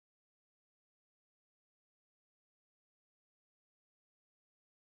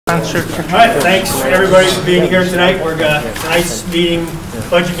Sure. All right, thanks everybody for being here tonight. Tonight's meeting,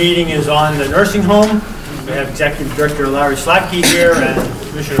 budget meeting, is on the nursing home. We have Executive Director Larry Slatke here and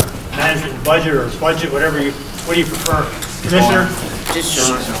Commissioner of Management and Budget, or Budget, what do you prefer? Commissioner? Just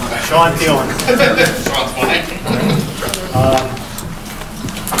Sean. Sean Thielen.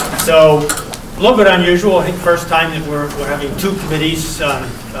 So a little bit unusual. I think first time that we're having two committees.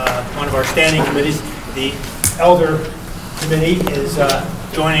 One of our standing committees, the Elder Committee, is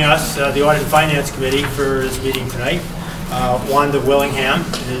joining us, the Audit and Finance Committee, for this meeting tonight. Wanda Willingham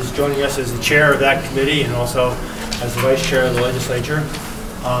is joining us as the chair of that committee and also as the vice chair of the legislature.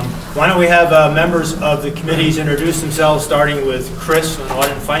 Why don't we have members of the committees introduce themselves, starting with Chris on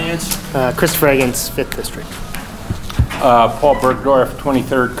Audit and Finance. Chris Fragans, 5th District. Paul Bergdorf,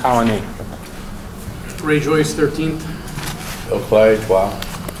 23rd Colony. Ray Joyce, 13th. Bill Clay, 12th.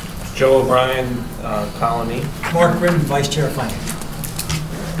 Joe O'Brien, Colony. Mark Grimm, Vice Chair of Finance.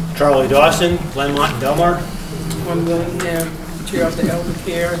 Charlie Dawson, Glenmont and Delmar. One Willingham, Chair of the Elder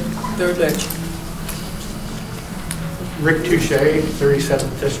Care, 3rd Ledge. Rick Touche,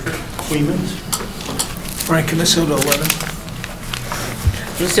 37th District, Clemens. Frank Canisilda, 11th.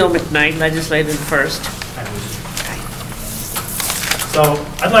 Lucille McKnight, Legislative 1st. So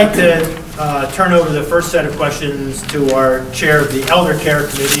I'd like to turn over the first set of questions to our chair of the Elder Care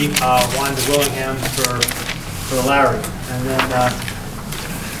Committee, Wanda Willingham, for Larry. And then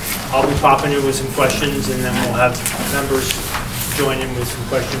I'll be popping in with some questions, and then we'll have members join in with some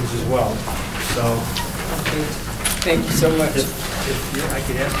questions as well. So, Okay. Thank you so much. if I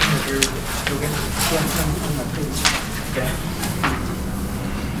could ask you if you're still getting. Okay.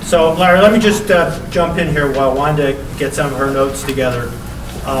 So, Larry, let me just jump in here while Wanda gets some of her notes together.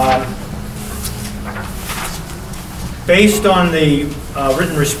 Based on the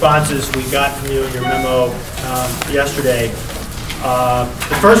written responses we got from you in your memo yesterday,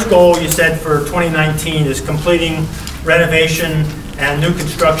 the first goal you said for 2019 is completing renovation and new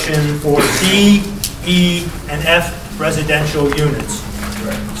construction for D, E, and F residential units.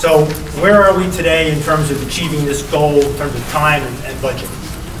 Right. So where are we today in terms of achieving this goal in terms of time and budget?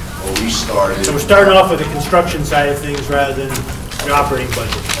 Well, we started... So we're starting off with the construction side of things rather than the operating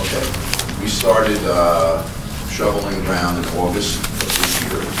budget. Okay. We started shoveling ground in August of this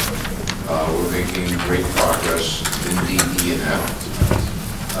year. We're making great progress in D, E, and F.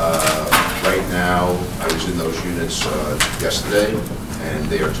 Right now, I was in those units yesterday, and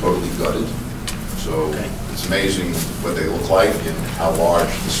they are totally gutted. So it's amazing what they look like and how large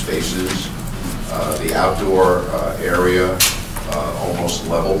the space is. The outdoor area almost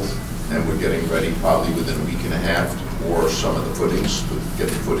leveled, and we're getting ready probably within a week and a half to pour some of the footings, to get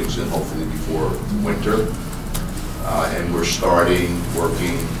the footings in hopefully before winter. And we're starting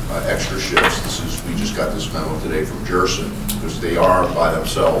working extra shifts. We just got this memo today from Jerson, because they are by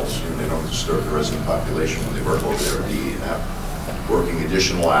themselves, and they don't disturb the resident population when they work over there at DE and F, working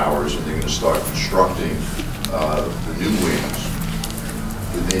additional hours, and they're going to start constructing the new wings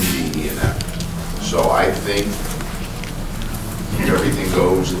within DE and F. So I think if everything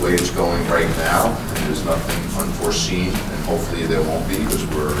goes the way it's going right now, and there's nothing unforeseen, and hopefully there won't be, because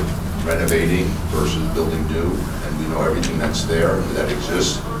we're renovating versus building new, and we know everything that's there and that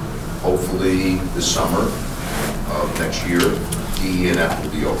exists. Hopefully this summer of next year, DE and F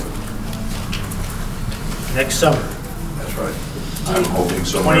will be open. Next summer. That's right. I'm hoping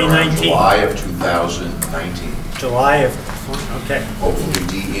somewhere around July of 2019. July of, okay. Hopefully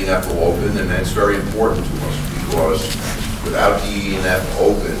DE and F will open, and that's very important to us, because without DE and F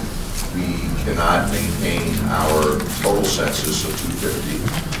open, we cannot maintain our total census of 250.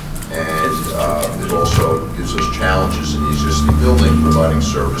 And it also gives us challenges in the existing building, providing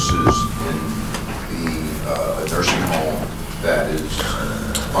services in the nursing home that is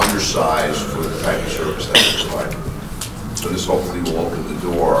undersized for the type of service that we provide. So this hopefully will open the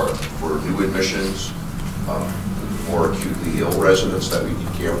door for new admissions, more acutely ill residents that we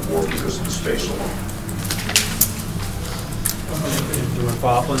can care for because of the space alone. Do you want to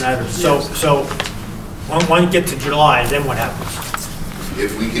follow up on that? So when you get to July, then what happens?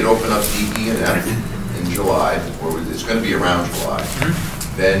 If we can open up DE and F in July, or it's going to be around July,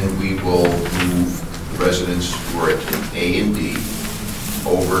 then we will move the residents who are in A and D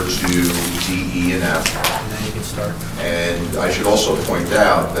over to DE and F. And then you can start. And I should also point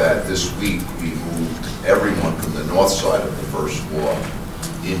out that this week we moved everyone from the north side of the first floor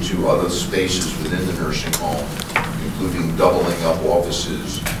into other spaces within the nursing home, including doubling up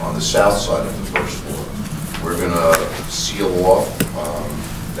offices on the south side of the first floor. We're going to seal off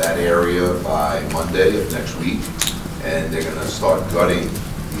that area by Monday of next week, and they're going to start gutting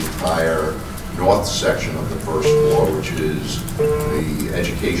the entire north section of the first floor, which is the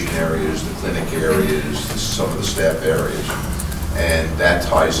education areas, the clinic areas, some of the staff areas. And that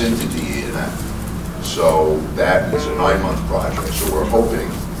ties into DE&F. So that is a 9-month project. So we're hoping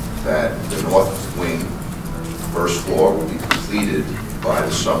that the north wing, first floor, will be completed by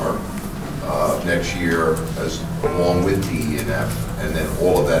the summer next year, along with DE&F, and then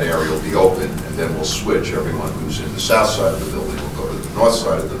all of that area will be open, and then we'll switch. Everyone who's in the south side of the building will go to the north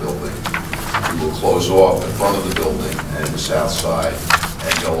side of the building. We will close off the front of the building and the south side,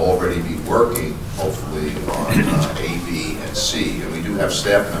 and they'll already be working, hopefully, on A, B, and C. And we do have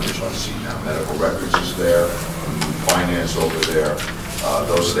staff members on C now. Medical records is there, finance over there.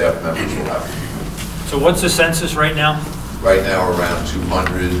 Those staff members will have to be. So what's the census right now? Right now, around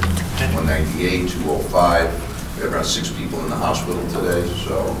 200, 198, 205. We have around 6 people in the hospital today,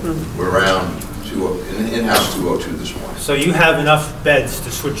 so we're around in-house 202 this morning. So you have enough beds to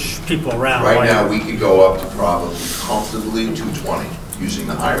switch people around? Right now, we could go up to probably comfortably 220 using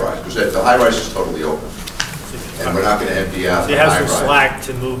the high-rise, because the high-rise is totally open. And we're not going to empty out so the you high-rise. have some slack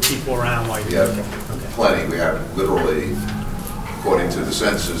to move people around while We you're have plenty. We have literally, according to the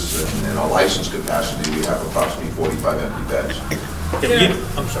census and our license capacity, we have approximately 45 empty beds. Okay,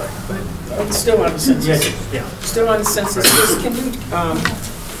 I'm sorry. Go ahead. Still on the census. Yeah. Still on the census. Just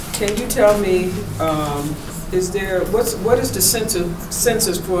can you tell me, what is the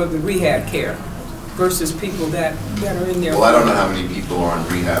census for the rehab care versus people that are in there? Well, I don't know how many people are on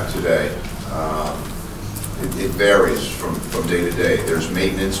rehab today. It varies from day to day. There's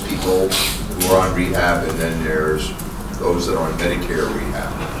maintenance people who are on rehab, and then there's those that are on Medicare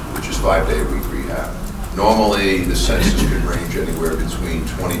rehab, which is 5-day-a-week rehab. Normally, the census can range anywhere between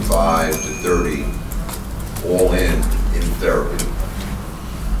 25 to 30, all in therapy.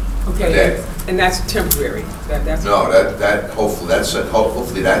 Okay, and that's temporary. No,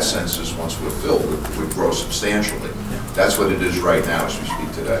 hopefully that census, once we're filled, would grow substantially. That's what it is right now as we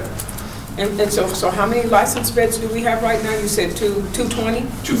speak today. And so how many licensed beds do we have right now? You said 220?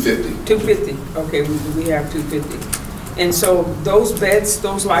 250. 250. Okay, we have 250. And so those beds,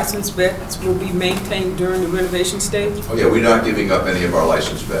 those licensed beds, will be maintained during the renovation stage? Oh yeah, we're not giving up any of our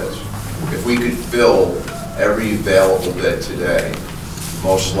licensed beds. If we could fill every available bed today,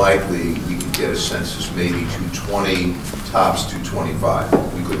 most likely we could get a census maybe 220, tops 225.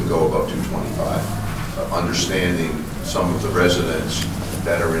 We couldn't go above 225. Understanding some of the residents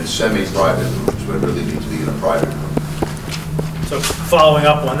that are in semi-private rooms but really need to be in a private room. So following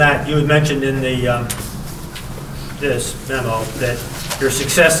up on that, you had mentioned in the this memo that your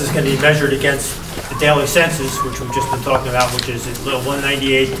success is going to be measured against the daily census, which we've just been talking about, which is a little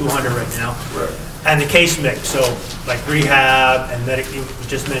 198, 200 right now. Right. And the case mix, so like rehab and medical, you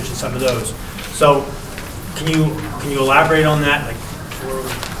just mentioned some of those. So can you elaborate on that? Like,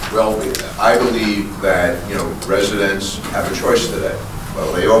 well, I believe that, residents have a choice today.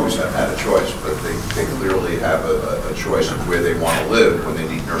 Well, they always have had a choice, but they clearly have a choice of where they want to live when they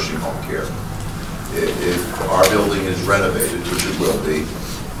need nursing home care. If our building is renovated, which it will be,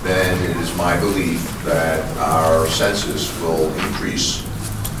 then it is my belief that our census will increase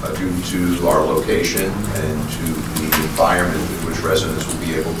due to our location and to the environment in which residents will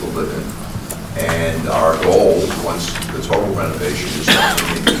be able to live in. And our goal, once the total renovation is done,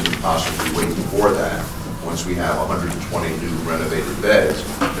 and maybe even possibly way before that, once we have 120 new renovated beds,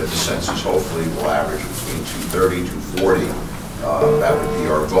 that the census hopefully will average between 230 to 240. That would be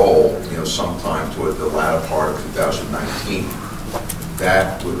our goal, sometime toward the latter part of 2019.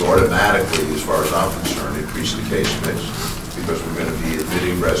 That would automatically, as far as I'm concerned, increase the case mix, because we're going to be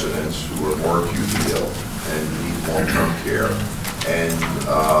admitting residents who are more acutely ill and need long-term care. And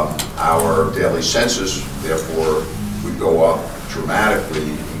our daily census, therefore, would go up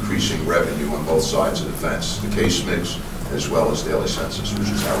dramatically, increasing revenue on both sides of the fence, the case mix as well as daily census, which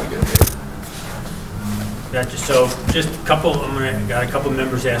is how we get paid. Gotcha. So just a couple, got a couple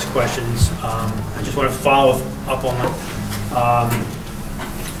members ask questions. I just want to follow up on them.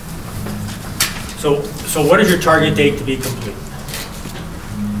 So what is your target date to be complete?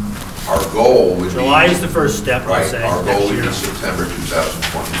 Our goal would be... July is the first step, right, I'll say. our goal would be September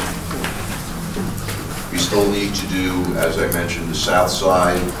 2020. We still need to do, as I mentioned, the south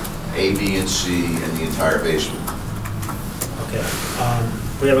side, A, B, and C, and the entire basement. Okay.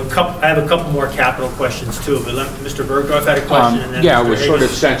 I have a couple more capital questions too, but Mr. Bergdorf had a question. And then yeah, Mr. it was Higgins. sort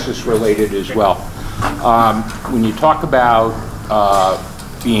of census related as well. When you talk about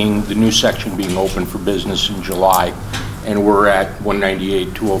the new section being open for business in July, and we're at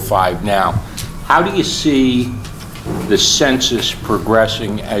 198, 205 now, how do you see the census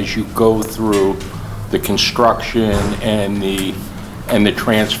progressing as you go through the construction and the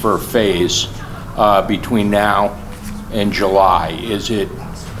transfer phase? between now and July? Is it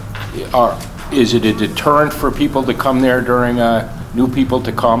a deterrent for people to come there during new people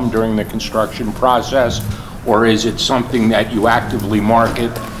to come during the construction process, or is it something that you actively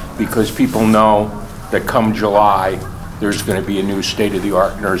market because people know that come July there's going to be a new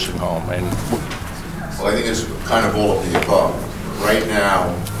state-of-the-art nursing home? And well, I think it's kind of all of the above. Right now,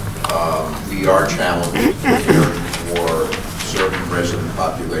 we are challenged caring for certain resident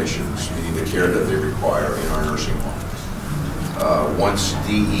populations, meaning the care that they require in our nursing homes. Once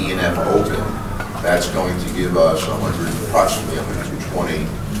DE and F open, that's going to give us approximately 120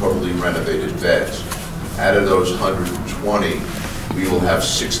 totally renovated beds. Out of those 120, we will have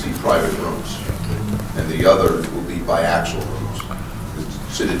 60 private rooms, and the other will be biaxial rooms.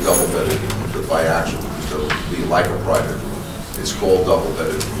 Considered double-bedded rooms, but biaxial rooms. They'll be like a private room. It's called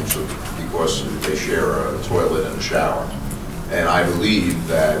double-bedded rooms because they share a toilet and a shower. And I believe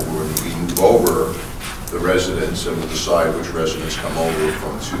that when we move over the residents, and we'll decide which residents come over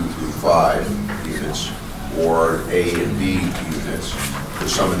from 2 through 5 units or A and B units,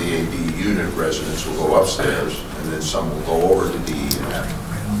 because some of the A, B unit residents will go upstairs and then some will go over to D and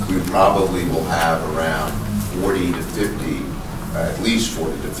F. We probably will have around 40 to 50, at least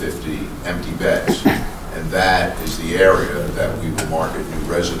 40 to 50 empty beds. And that is the area that we will market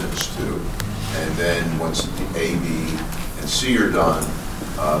new residents to. And then once the A, B, and C are done,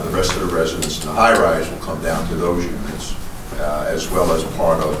 the rest of the residents in the high-rise will come down to those units, as well as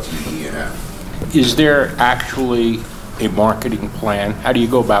part of D, E, and F. is there actually a marketing plan? How do you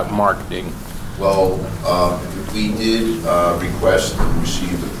go about marketing? Well, we did request and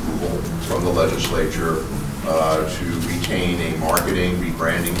receive approval from the legislature to retain a marketing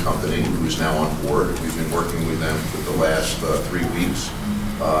rebranding company who is now on board. We've been working with them for the last 3 weeks.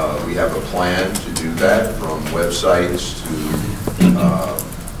 We have a plan to do that, from websites to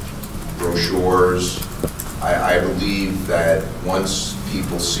brochures. I believe that once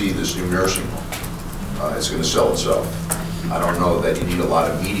people see this new nursing home, it's going to sell itself. I don't know that you need a lot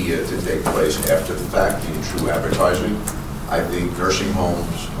of media to take place after the fact, in true advertising. I think nursing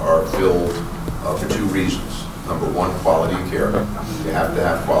homes are filled for 2 reasons. Number 1, quality of care. You have to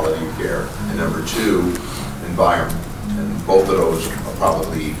have quality of care. And number 2, environment. And both of those are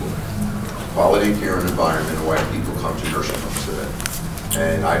probably equal. Quality of care and environment are why people come to nursing homes today.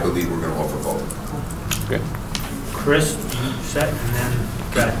 And I believe we're going to offer both. Okay. Chris, you set, and then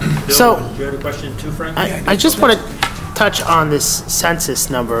got Bill. So- Did you have a question too, Frank? I just want to touch on this census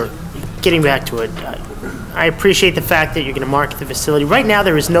number, getting back to it. I appreciate the fact that you're going to market the facility. Right now,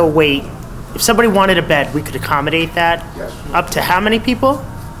 there is no wait. If somebody wanted a bed, we could accommodate that? Yes. Up to how many people?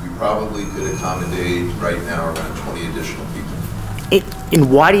 We probably could accommodate right now around 20 additional people.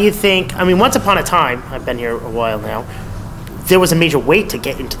 And why do you think, I mean, once upon a time, I've been here a while now, there was a major wait to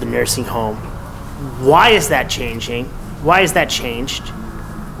get into the nursing home. Why is that changing? Why has that changed?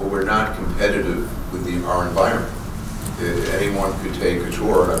 Well, we're not competitive with our environment. If anyone could take a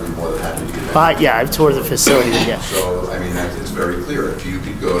tour, and I'd be more than happy to do that. But yeah, I've toured the facility, yeah. So, I mean, it's very clear. If you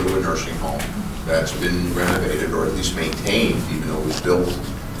could go to a nursing home that's been renovated or at least maintained, even though it was built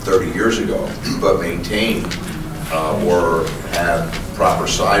 30 years ago, but maintained or have proper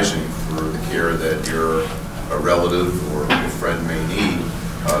sizing for the care that your a relative or a friend may need,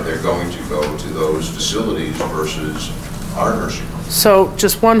 they're going to go to those facilities versus our nursing home. So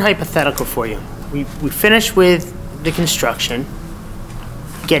just one hypothetical for you. We finish with the construction,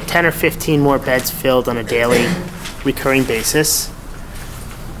 get 10 or 15 more beds filled on a daily recurring basis,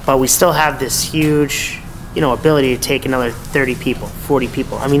 but we still have this huge, ability to take another 30 people, 40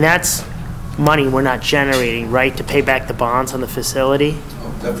 people. I mean, that's money we're not generating, right, to pay back the bonds on the facility?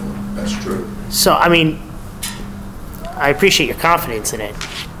 Oh, definitely, that's true. So, I mean, I appreciate your confidence in it,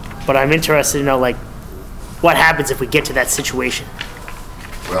 but I'm interested to know, what happens if we get to that situation?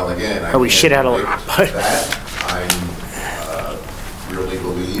 Well, again, I Or we can't shit out a lot, predict but- that. I really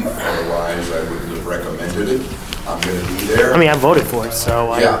believe, otherwise I wouldn't have recommended it. I'm going to be there. I mean, I voted for it,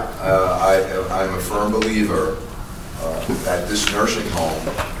 so Yeah, I'm a firm believer that this nursing home,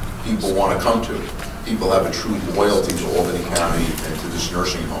 people want to come to. People have a true loyalty to Albany County and to this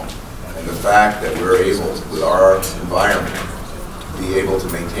nursing home. And the fact that we're able, with our environment, be able to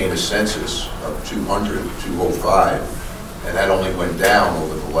maintain a census of 200, 205, and that only went down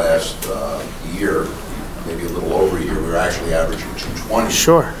over the last year, maybe a little over a year. We were actually averaging 220.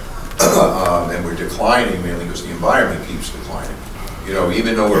 Sure. And we're declining mainly because the environment keeps declining.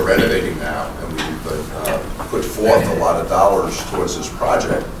 Even though we're renovating now and we've put forth a lot of dollars towards this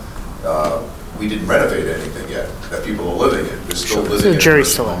project, we didn't renovate anything yet that people are living in. We're still living in a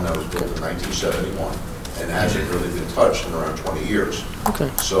nursing home that was built in 1971 and hasn't really been touched in around 20 years. Okay.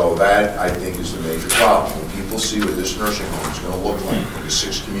 So that, I think, is the major problem. When people see what this nursing home is going to look like, the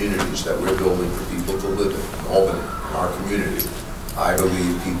 6 communities that we're building for people to live in Albany, in our community, I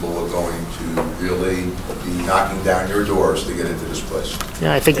believe people are going to really be knocking down your doors to get into this place.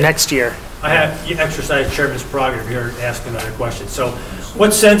 Yeah, I think next year. I have, you exercise Chairman's prerogative here to ask another question. So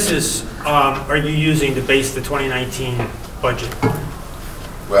what census are you using to base the 2019 budget?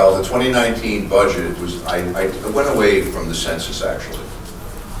 Well, the 2019 budget was, I went away from the census, actually.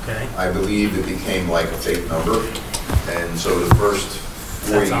 Okay. I believe it became like a fake number, and so the first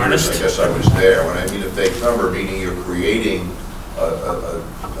 4 That's years, honest. I guess I was there. When I mean a fake number, meaning you're creating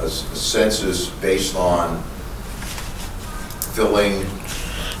a census based on filling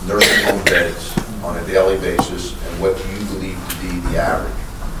nursing home beds on a daily basis and what you believe to be the average.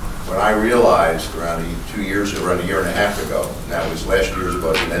 When I realized around 2 years, around a year and a half ago, and that was last year's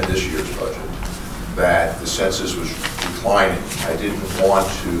budget and this year's budget, that the census was declining. I didn't want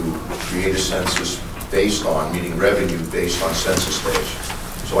to create a census based on, meaning revenue based on census days.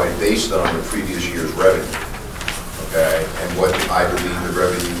 So I based it on the previous year's revenue, okay, and what I believe the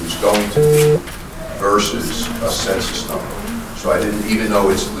revenue was going to be versus a census number. So I didn't, even though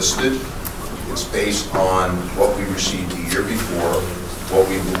it's listed, it's based on what we received the year before, what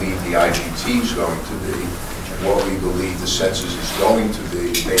we believe the IGT is going to be, and what we believe the census is going to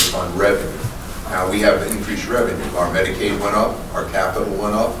be based on revenue. Now, we have increased revenue. Our Medicaid went up, our capital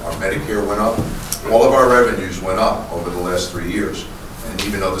went up, our Medicare went up. All of our revenues went up over the last 3 years. And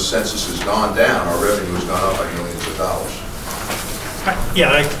even though the census has gone down, our revenue has gone up by millions of dollars.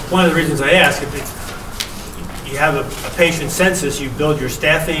 Yeah, one of the reasons I ask, if you have a patient census, you build your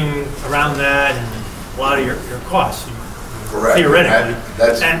staffing around that and a lot of your costs. Correct. Theoretically.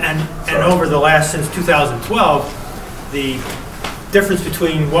 And over the last, since 2012, the difference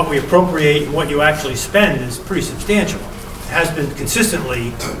between what we appropriate and what you actually spend is pretty substantial. It has been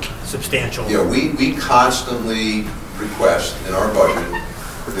consistently substantial. Yeah, we constantly request in our budget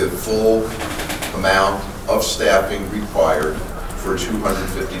the full amount of staffing required for a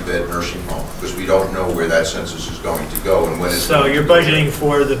 250-bed nursing home, because we don't know where that census is going to go and when it's So going you're to go. budgeting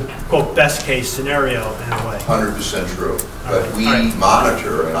for the, quote, best case scenario in a way. 100% true. But right, we all right.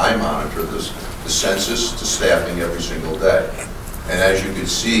 monitor, and I monitor the census to staffing every single day. And as you can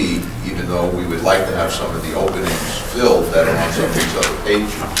see, even though we would like to have some of the openings filled that are on some of these other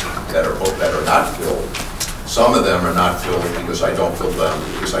pages that are not filled, some of them are not filled because I don't fill them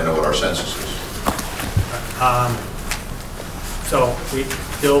because I know what our census is. So,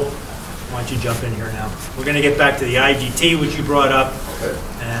 Bill, why don't you jump in here now? We're going to get back to the IGT, which you brought up, Okay.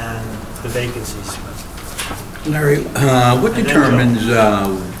 and the vacancies. Larry, what And then determines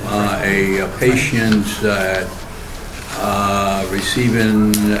a patient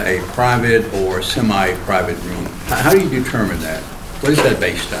receiving a private or semi-private room? How do you determine that? What is that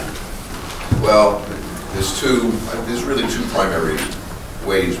based on? Well, there's really two primary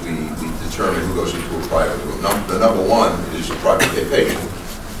ways we determine who goes into a private room. The number one is a private pay patient.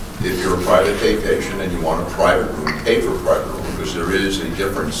 If you're a private pay patient and you want a private room, pay for a private room, because there is a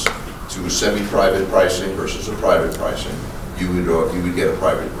difference to a semi-private pricing versus a private pricing. You would get a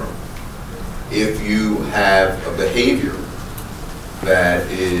private room. If you have a behavior that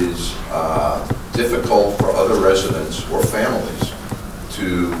is difficult for other residents or families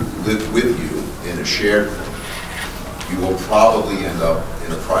to live with you in a shared room, you will probably end up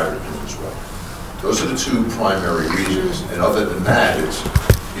in a private room as well. Those are the two primary reasons. And other than that, it's,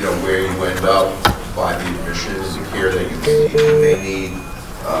 where you end up by the admission and the care that you need. You may need,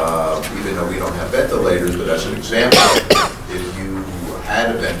 even though we don't have ventilators, but as an example, if you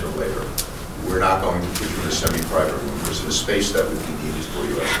had a ventilator, we're not going to put you in a semi-private room because of the space that would be needed for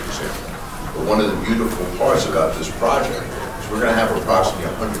you, as an example. But one of the beautiful parts about this project is we're going to have approximately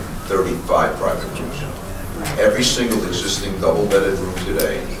 135 private rooms. Every single existing double-bedded room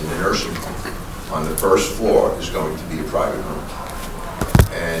today in the nursing home on the first floor is going to be a private room.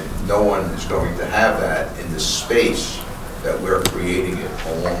 And no one is going to have that in the space that we're creating it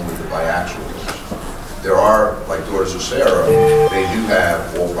along with the biaxial rooms. There are, like Daughters of Sarah, they do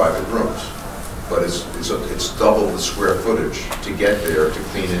have all private rooms, but it's double the square footage to get there, to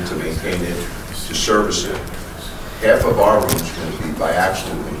clean it, to maintain it, to service it. Half of our rooms are going to be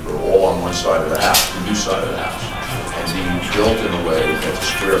biaxial rooms, but all on one side of the house, the new side of the house, and being built in a way that the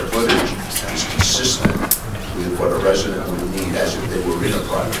square footage is consistent with what a resident would need as if they were in a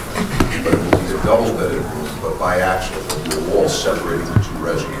private room. But it will be a double-bedded room, but biaxial, with the walls separating the two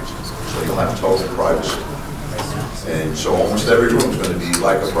residents, so you'll have total privacy. And so almost every room is going to be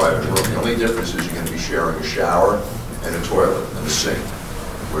like a private room. The only difference is you're going to be sharing a shower and a toilet and a sink,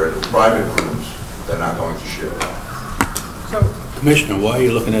 where the private rooms, they're not going to share. So Commissioner, why are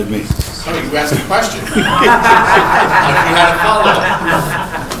you looking at me? Oh, you asked a question. Like you had a follow-up.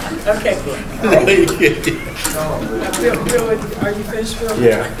 Okay. Bill, are you finished, Bill?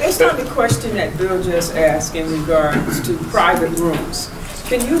 Yeah. Based on the question that Bill just asked in regards to private rooms,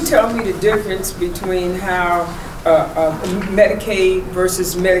 can you tell me the difference between how Medicaid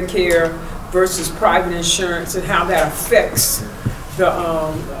versus Medicare versus private insurance and how that affects the,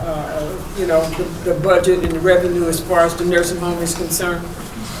 the budget and the revenue as far as the nursing home is concerned?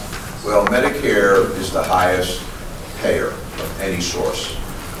 Well, Medicare is the highest payer of any source.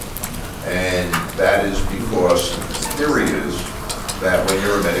 And that is because the theory is that when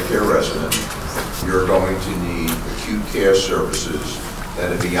you're a Medicare resident, you're going to need acute care services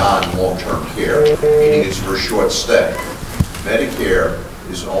that are beyond long-term care, meaning it's for a short stay. Medicare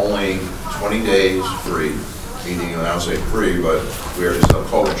is only 20 days free, meaning, and I don't say free, but where there's no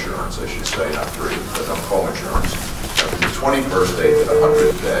co-insurance, I should say, not free, but no co-insurance. From the 21st day to the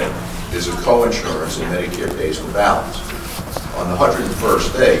 100th day is a co-insurance, and Medicare pays the balance. On the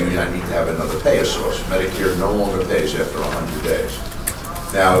 101st day, you need to have another payer source. Medicare no longer pays after 100 days.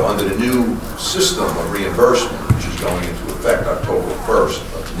 Now, under the new system of reimbursement, which is going into effect October 1st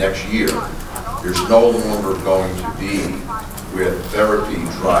of next year, there's no longer going to be where therapy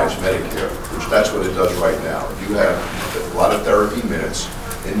drives Medicare, which that's what it does right now. If you have a lot of therapy minutes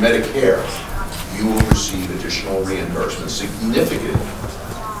in Medicare, you will receive additional reimbursement, significant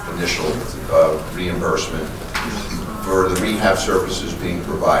initial reimbursement for the rehab services being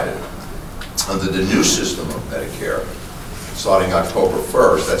provided. Under the new system of Medicare, starting October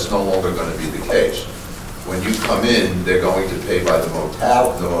 1st, that's no longer going to be the case. When you come in, they're going to pay by the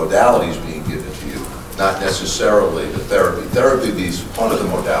modalities being given to you, not necessarily the therapy. Therapy is one of the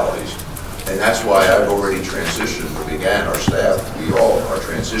modalities, and that's why I've already transitioned. We began, our staff, we all are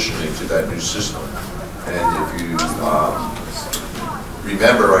transitioning to that new system. And if you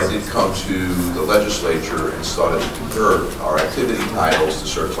remember, I did come to the legislature and started to convert our activity titles to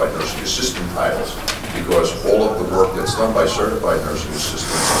certified nursing assistant titles, because all of the work that's done by certified nursing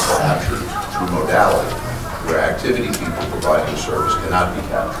assistants is captured through modality, where activity people providing the service cannot be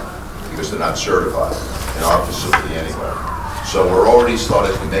captured because they're not certified in our facility anyway. So we're already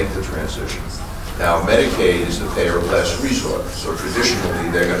started to make the transition. Now, Medicaid is the payer of last resort, so traditionally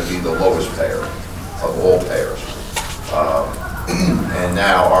they're going to be the lowest payer of all payers. And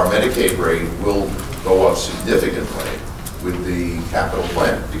now our Medicaid rate will go up significantly with the capital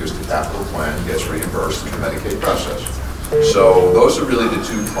plan, because the capital plan gets reimbursed in the Medicaid process. So those are really the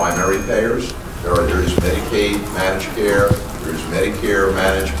two primary payers. There's Medicaid managed care, there's Medicare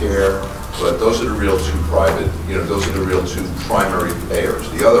managed care, but those are the real two private, those are the real two primary payers.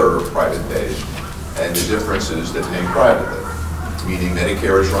 The other are private pays, and the difference is they're paying privately, meaning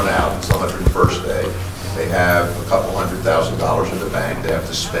Medicare is run out, it's the 101st day. They have a couple $100,000 in the bank they have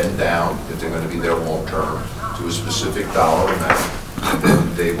to spend down if they're going to be there long term to a specific dollar amount, and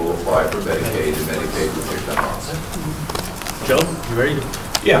then they will apply for Medicaid, and Medicaid will pick them up. Joe, you ready?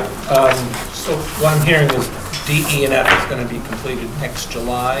 Yeah, so what I'm hearing is DE and F is going to be completed next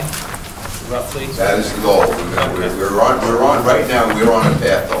July, roughly? That is the goal. We're on right now, we're on a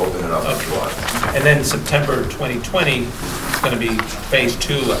path to open it up in July. And then September 2020 is going to be phase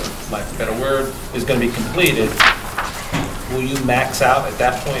 2, lack of a better word, is going to be completed. Will you max out at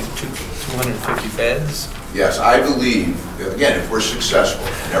that point to 250 beds? Yes, I believe, again, if we're successful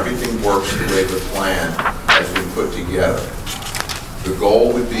and everything works the way the plan has been put together, the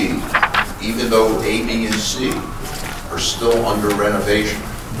goal would be, even though A, B, and C are still under renovation,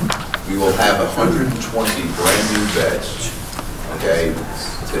 we will have 120 brand new beds, okay,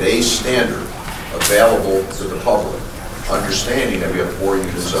 today's standard, available to the public, understanding that we have 4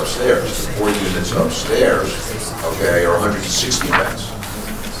 units upstairs. The 4 units upstairs, okay, are 160 beds.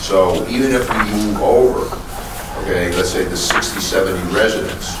 So even if we move over, okay, let's say the 60, 70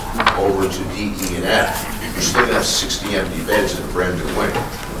 residents over to D, E, and F, you're still going to have 60 empty beds in a brand new wing.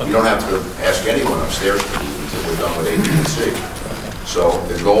 You don't have to ask anyone upstairs to move until we're done with A, B, and C. So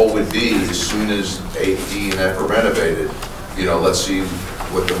the goal would be, as soon as A, D, and F are renovated, let's see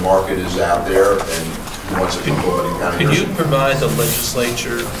what the market is out there, and who wants to come over to county. Can you provide the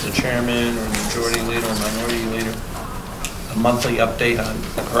legislature, the chairman, or majority leader, or minority leader, a monthly update on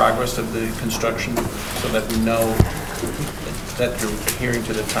the progress of the construction, so that we know that you're adhering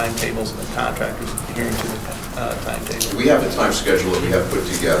to the timetables and the contractors adhering to the timetable? We have a time schedule that we have put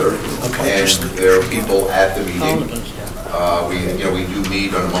together, and there are people at the meeting. We do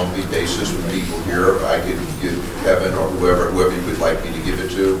meet on a monthly basis with people here. I could give Kevin or whoever you would like me to give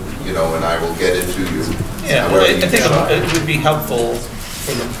it to, and I will get it to you. Yeah, well, I think it would be helpful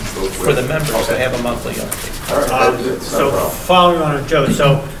for go quick. For the members, Okay. they have a monthly update. All right, that's good. It's not a So problem. following on Joe,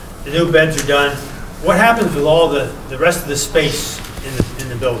 so the new beds are done. What happens with all the rest of the space in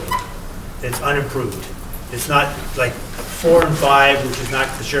the building? It's unimproved. It's not like 4 and 5, which is not,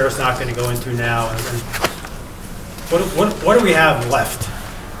 the sheriff's not going to go into now. And what do we have left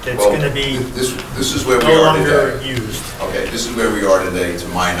that's Well, going to be This is where we no are longer today. used? Okay, this is where we are today, to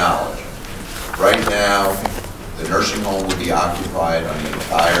my knowledge. Right now, the nursing home will be occupied on the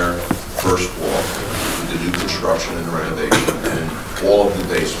entire first floor with the new construction and renovation and all of the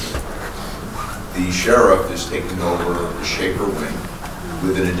basement. The sheriff is taking over the Shaker wing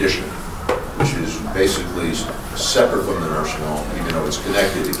with an addition, which is basically separate from the nursing home. Even though it's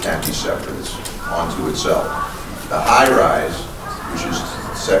connected, it can't be separate. It's onto itself. The high-rise, which is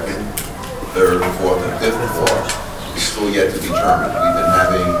second, third, fourth, and fifth floor, is still yet to be determined. We've been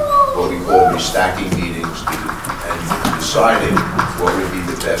having what we call restacking meetings and deciding what would be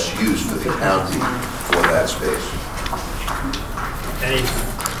the best use for the county for that space. Any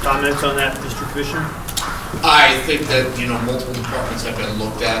comments on that, Mr. Commissioner? I think that, multiple departments have been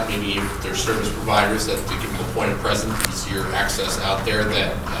looked at, maybe if there's service providers that to give them a point of presence, easier access out there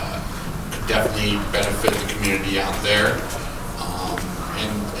that could definitely benefit the community out there.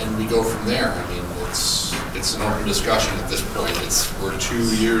 And we go from there. I mean, it's an open discussion at this point. We're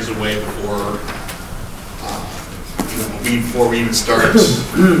 2 years away before before we even start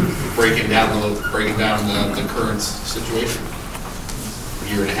breaking down the current situation. A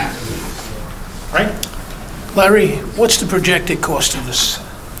year and a half. Right? Larry, what's the projected cost of this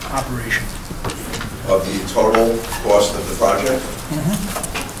operation? Of the total cost of the project?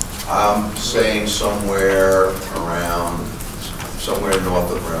 I'm saying somewhere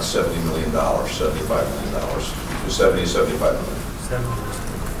north of around $70 million, $75 million, between 70 and 75 million.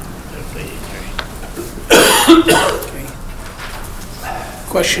 Okay.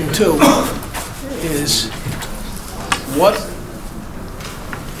 Question 2 is, what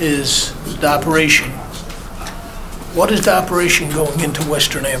is the operation? What is the operation going into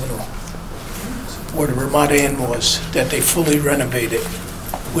Western Avenue, where the Ramada Inn was, that they fully renovated,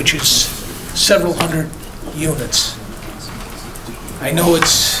 which is several hundred units? I know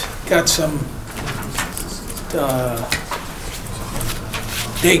it's got some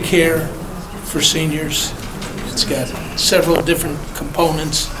daycare for seniors. It's got several different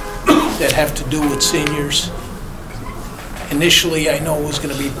components that have to do with seniors. Initially, I know it was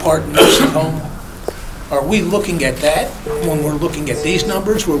going to be part nursing home. Are we looking at that when we're looking at these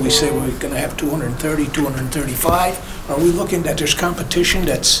numbers, where we say we're going to have 230, 235? Are we looking that there's competition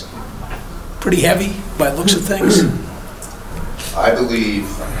that's pretty heavy by the looks of things? I believe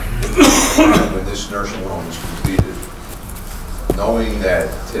when this nursing home is completed, knowing that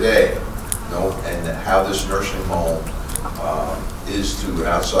today, and how this nursing home is to an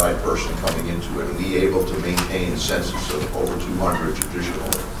outside person coming into it, and be able to maintain a census of over 200 traditionally,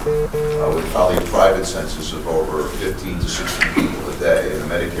 with probably a private census of over 15 to 16 people a day, and a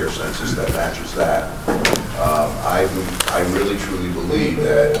Medicare census that matches that, I really truly believe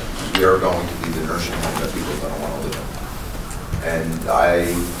that we are going to be the nursing home that people are going to want to live in. And I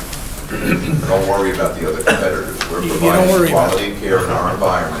don't worry about the other competitors. We're providing quality care in our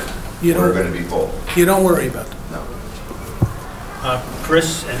environment. We're going to be full. You don't worry about it? No.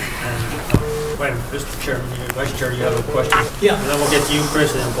 Chris and wait a minute, Mr. Chairman, Vice Chair, you have a question? Yeah. And then we'll get to you,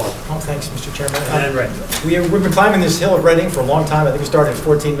 Chris, and then Paul. Oh, thanks, Mr. Chairman. And then Ray. We've been climbing this hill of Reading for a long time. I think we started at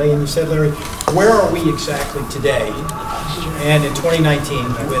 14 million, you said, Larry. Where are we exactly today and in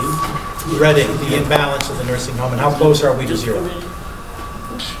 2019 with Reading, the imbalance of the nursing home, and how close are we to zero?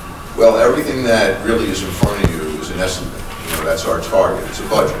 Well, everything that really is in front of you is an estimate. That's our target. It's a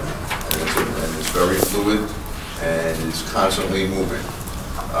budget. And it's very fluid, and it's constantly moving.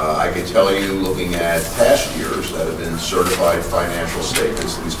 I can tell you, looking at past years that have been certified financial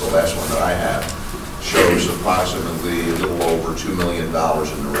statements, at least the last one that I have, shows approximately a little over $2 million in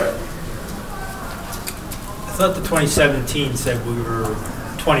the red. I thought the 2017 said we were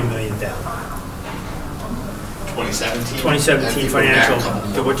 20 million down. 2017? 2017 financial,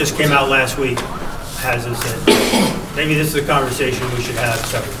 what just came out last week has us in. Maybe this is a conversation we should have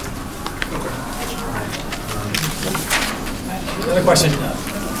separately. Another question.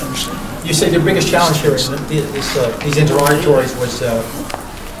 You say the biggest challenge here in these interrogatories was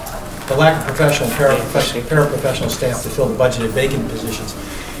the lack of professional, paraprofessional staff to fill the budgeted vacant positions.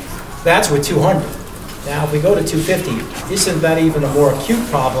 That's with 200. Now, if we go to 250, isn't that even a more acute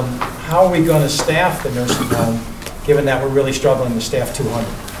problem? How are we going to staff the nursing home, given that we're really struggling to staff 200?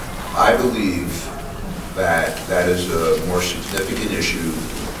 I believe that that is a more significant issue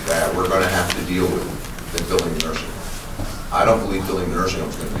that we're going to have to deal with than filling the nursing home. I don't believe filling the nursing home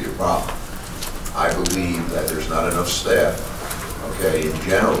is going to be a problem. I believe that there's not enough staff, okay, in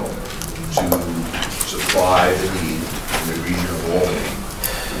general, to supply the need in the region of Albany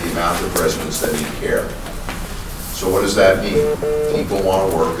for the amount of residents that need care. So what does that mean? People want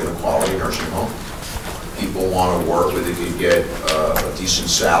to work in a quality nursing home. People want to work where they can get a decent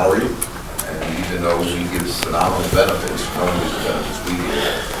salary, and even though we give phenomenal benefits, knowing the benefits we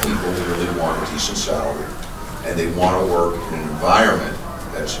give, people really want a decent salary. And they want to work in an environment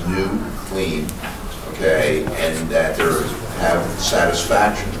that's new, clean, okay, and that they have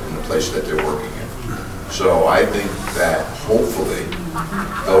satisfaction in the place that they're working in. So I think that hopefully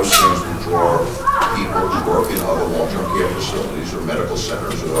those things will draw people who work in other long-term care facilities or medical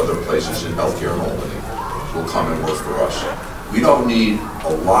centers or other places in healthcare in Albany will come and work for us. We don't need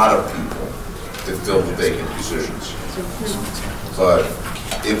a lot of people to fill the vacant positions. But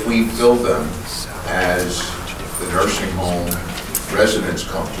if we fill them as the nursing home residents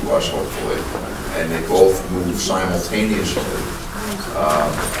come to us, hopefully, and they both move simultaneously,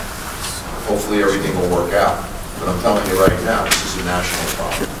 hopefully everything will work out. But I'm telling you right now, this is a national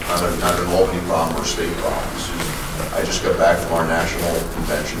problem, not an Albany problem or a state problem. I just got back from our national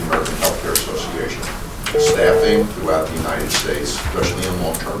convention, American Healthcare Association. Staffing throughout the United States, especially in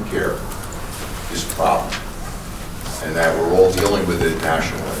long-term care, is a problem. And that we're all dealing with it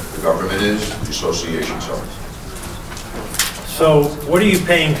nationally. The government is, the associations are. So what are you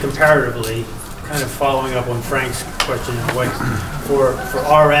paying comparatively, kind of following up on Frank's question, for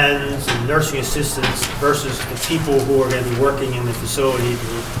RNs and nursing assistants versus the people who are going to be working in the facility?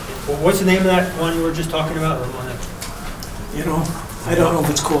 What's the name of that one you were just talking about? You know, I don't know if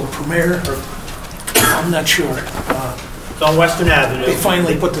it's called Premier or I'm not sure. It's on Western Avenue. They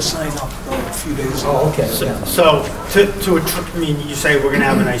finally put the sign up a few days ago. Oh, okay. So I mean, you say we're going to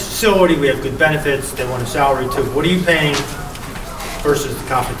have a nice facility, we have good benefits, they want a salary too. What are you paying versus the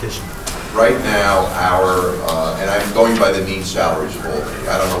competition? Right now, and I'm going by the mean salaries of Albany.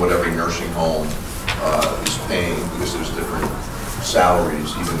 I don't know what every nursing home is paying because there's different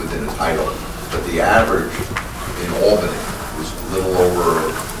salaries even within a title. But the average in Albany is a little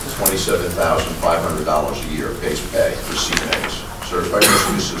over $27,500 a year base pay for CNAs. Certified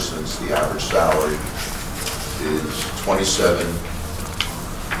nursing assistants, the average salary is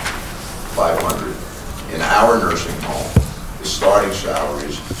 $27,500. In our nursing home, the starting salary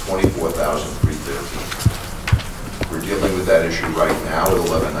is $24,350. We're dealing with that issue right now at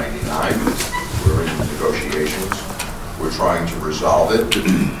 $11.99. We're in negotiations. We're trying to resolve it.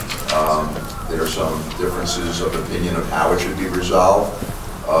 There are some differences of opinion of how it should be resolved.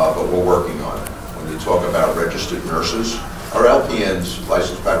 But we're working on it. When you talk about registered nurses, our LPNs,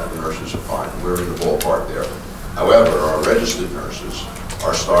 licensed practical nurses, are fine. We're in the ballpark there. However, our registered nurses,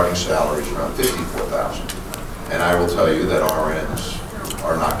 our starting salary is around $54,000. And I will tell you that RNs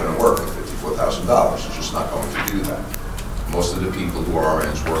are not going to work at $54,000. It's just not going to do that. Most of the people who are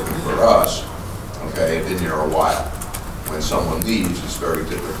RNs working for us, okay, have been here a while. When someone leaves, it's very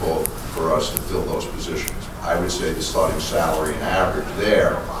difficult for us to fill those positions. I would say the starting salary and average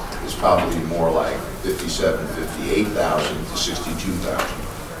there is probably more like $57,000, $58,000 to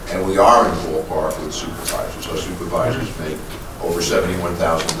 $62,000. And we are in the ballpark with supervisors. Our supervisors make over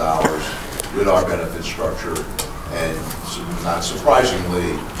 $71,000 with our benefit structure. And not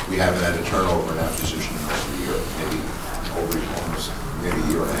surprisingly, we haven't had a turnover in that position in most of the year, maybe a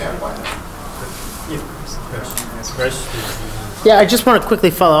year and a half by now. Chris? Yeah, I just want to quickly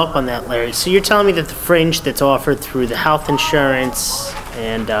follow up on that, Larry. So you're telling me that the fringe that's offered through the health insurance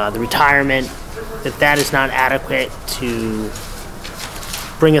and the retirement, that is not adequate to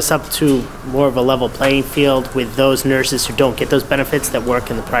bring us up to more of a level playing field with those nurses who don't get those benefits that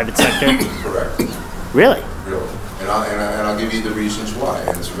work in the private sector? Correct. Really? Really. And I'll give you the reasons why.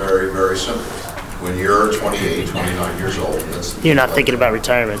 And it's very, very simple. When you're 28, 29 years old, you're not thinking about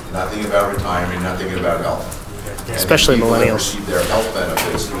retirement. You're not thinking about retirement, you're not thinking about health. Especially and millennials. Receive their health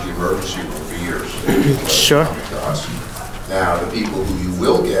benefits through the emergency room for years. Sure. To us. Now, the people who you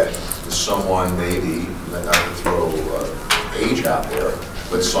will get is someone maybe, not to throw age out there,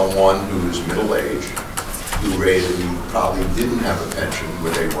 but someone who is middle-aged, who probably didn't have a pension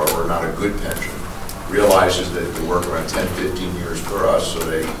where they were, or not a good pension, realizes that they work around 10, 15 years for us, so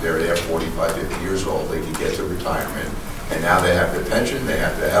they're there 45, 50 years old, they can get to retirement, and now they have their pension, they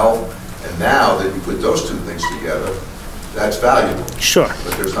have their health, and now that you put those two things together, that's valuable. Sure.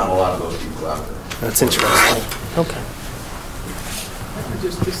 But there's not a lot of those people out there. That's interesting. Okay.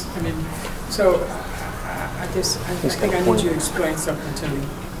 So I think I need you to explain something to me.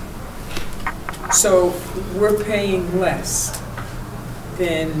 So we're paying less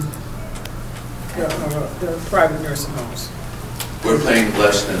than the private nursing homes. We're paying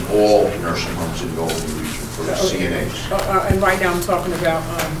less than all nursing homes in the Albany region for the CNAs. And right now I'm talking about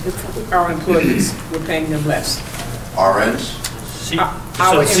our employees, we're paying them less. RNs? So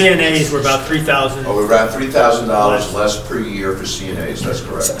CNAs were about 3,000. Oh, we're about $3,000 less per year for CNAs, that's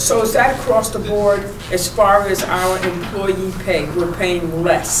correct. So is that across the board as far as our employee pay? We're paying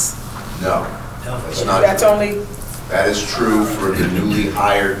less? No, that's not. That's only. That is true for the newly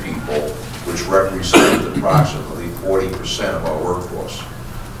hired people, which represent approximately 40% of our workforce.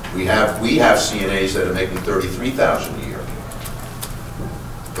 We have CNAs that are making $33,000 a year.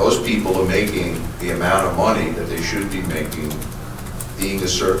 Those people are making the amount of money that they should be making being a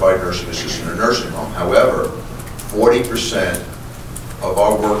certified nursing assistant in a nursing home. However, 40% of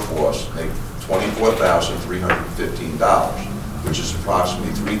our workforce make $24,315, which is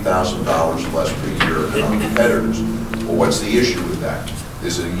approximately $3,000 less per year than our competitors. Well, what's the issue with that?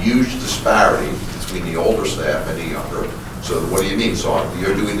 There's a huge disparity between the older staff and the younger. So what do you mean? So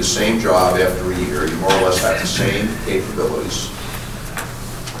you're doing the same job after a year. You more or less have the same capabilities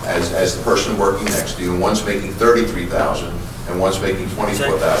as the person working next to you. And one's making $33,000 and one's making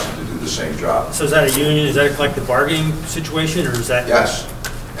 $24,000 to do the same job. So is that a union? Is that a collective bargaining situation, or is that? Yes.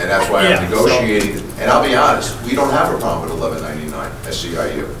 And that's why I'm negotiating. And I'll be honest, we don't have a problem with $11.99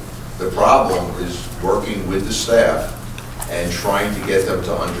 SEIU. The problem is working with the staff and trying to get them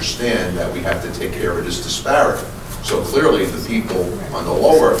to understand that we have to take care of this disparity. So clearly, the people on the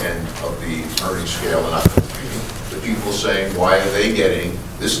lower end of the earning scale are not competing. The people saying, why are they getting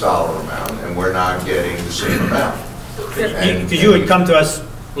this dollar amount and we're not getting the same amount? Because you had come to us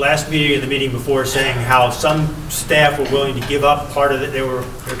last meeting and the meeting before saying how some staff were willing to give up part of it. They're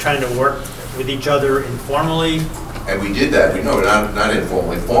trying to work with each other informally. And we did that. We know not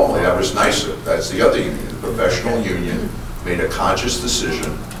informally. Formally, that was nicer. That's the other union. The professional union made a conscious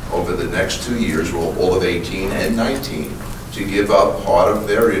decision over the next 2 years, all of 18 and 19, to give up part of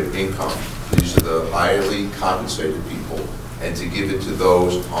their income. These are the highly compensated people, and to give it to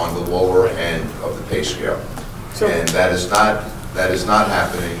those on the lower end of the pay scale. And that is not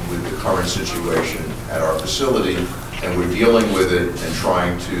happening with the current situation at our facility, and we're dealing with it and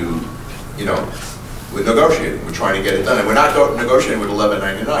trying to, we're negotiating. We're trying to get it done, and we're not negotiating with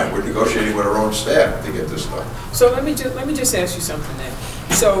 $11.99. We're negotiating with our own staff to get this done. So let me just ask you something then.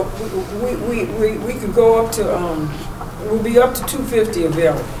 So we could go up to we'll be up to 250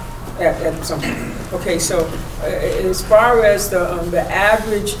 available at some point. Okay, so as far as the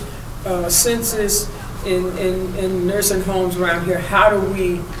average census in nursing homes around here, how do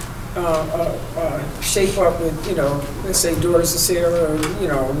we shape up with, let's say Daughters of Sarah, or,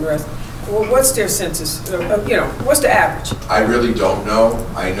 the rest? Well, what's their census? What's the average? I really don't know.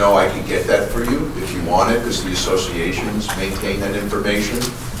 I know I could get that for you if you want it, because the associations maintain that information.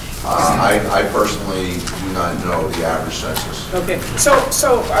 I personally do not know the average census. Okay, so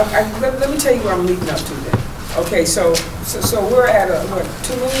let me tell you where I'm leading up to then. Okay, so we're at a what,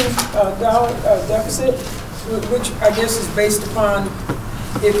 $2 million deficit, which I guess is based upon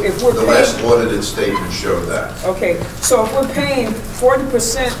if we're the last audited statement showed that. Okay, so if we're paying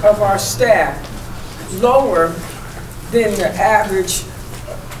 40% of our staff lower than the average,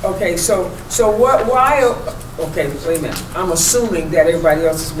 okay, so what? Why? Okay, wait a minute. I'm assuming that everybody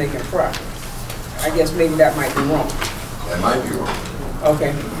else is making a profit. I guess maybe that might be wrong. That might be wrong.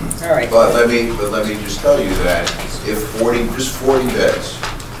 Okay, all right. But let me just tell you that if 40 beds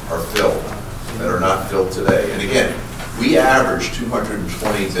are filled that are not filled today, and again, we average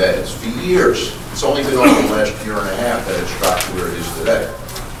 220 beds for years. It's only been over the last year and a half that it's dropped to where it is today.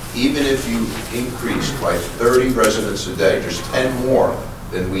 Even if you increased by 30 residents a day, just 10 more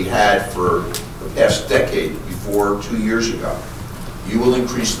than we had for the past decade before 2 years ago, you will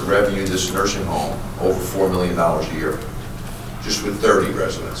increase the revenue of this nursing home over $4 million a year, just with 30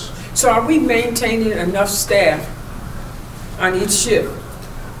 residents. So are we maintaining enough staff on each shift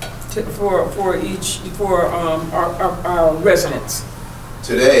for our residents?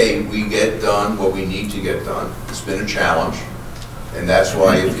 Today, we get done what we need to get done. It's been a challenge, and that's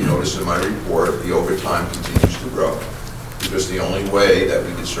why, if you notice in my report, the overtime continues to grow, because the only way that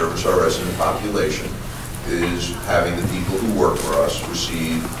we can service our resident population is having the people who work for us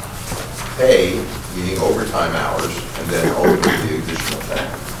receive pay, meaning overtime hours, and then ultimately the additional pay.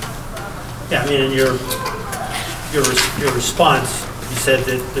 Yeah, I mean, in your response, you said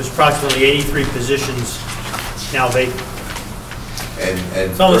that there's approximately 83 positions now vacant. And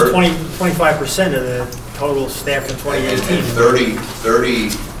it's almost 25% of the total staff in 2018. And 30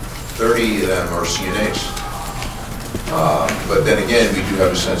 of them are CNAs. But then again, we do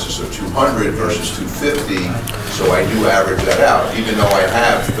have a census of 200 versus 250, so I do average that out. Even though I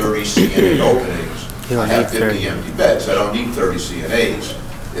have 30 CNA openings, You I don't have need 50 30. empty beds. I don't need 30 CNAs.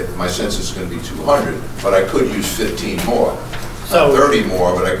 If my census is going to be 200, but I could use 15 more. So- Not 30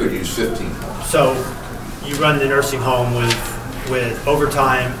 more, but I could use 15 more. So you run the nursing home with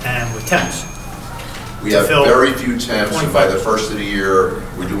overtime and with temps. We have fill very few temps, and by 25. the first of the year,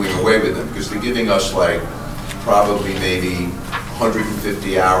 we're doing away with them, because they're giving us like probably maybe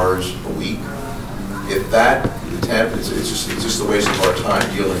 150 hours a week. If that, the temp, it's just a waste of our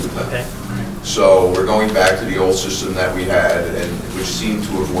time dealing with them. Okay. So we're going back to the old system that we had, and which seemed to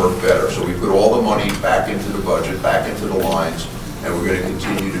have worked better. So we put all the money back into the budget, back into the lines, and we're going to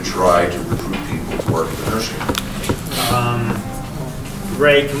continue to try to recruit people to work in the nursing home.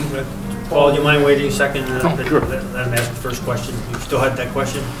 Ray, Paul, do you mind waiting a second? Sure. Let him ask the first question. You still had that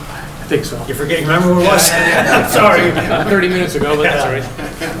question? I think so. You're forgetting, remember what it was? Sorry. 30 minutes ago, but that's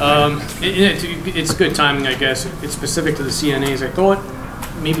all right. It's good timing, I guess. It's specific to the CNAs. I thought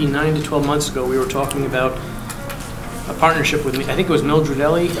maybe 9 to 12 months ago, we were talking about a partnership with, I think it was Mildred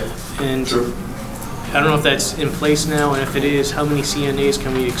Ellie, and I don't know if that's in place now, and if it is, how many CNAs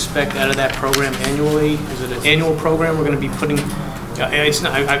can we expect out of that program annually? Is it an annual program we're going to be putting? It's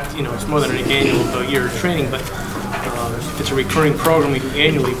not, it's more than an annual year of training, but if it's a recurring program we do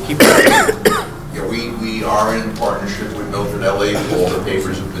annually, keep it. Yeah, we are in partnership with Mildred Ellie. All the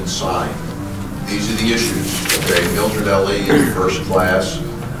papers have been signed. These are the issues, okay? Mildred Ellie in first class,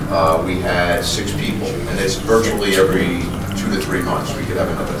 we had 6 people, and it's virtually every 2 to 3 months we could have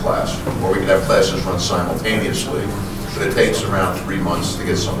another class, or we could have classes run simultaneously, but it takes around 3 months to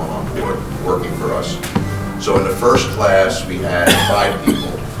get someone on board working for us. So in the first class, we had 5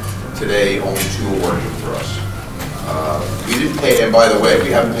 people. Today, only 2 are working for us. We didn't pay, and by the way, we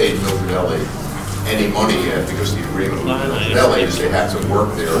haven't paid Mildred Ellie any money yet, because the agreement with Mildred Ellie is they have to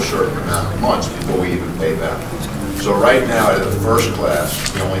work there a certain amount of months before we even pay them. So right now, out of the first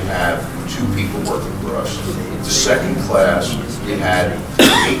class, we only have 2 people working for us. The second class, we had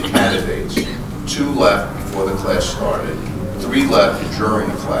 8 candidates. 2 left before the class started, 3 left during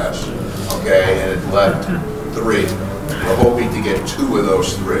the class, okay, and it left 3. We're hoping to get 2 of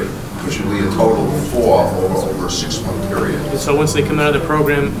those 3, which will be a total of 4 over a 6-month period. So once they come out of the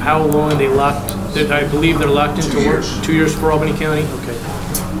program, how long are they locked? I believe they're locked into 2 work? years. 2 years for Albany County? Okay.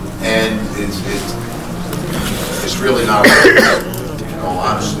 And it's really not working, in all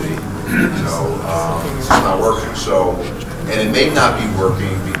honesty. It's not working. So, and it may not be working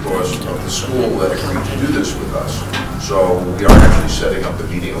because of the school that agreed to do this with us. So we are actually setting up a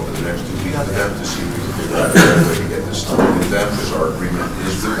meeting over the next 2 weeks with them to see if we can figure out a way to get this done with them, because our agreement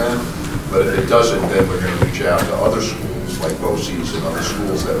is with them. But if it doesn't, then we're going to reach out to other schools, like BOCES and other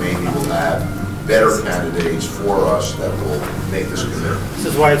schools that maybe will have better candidates for us that will make this commitment. This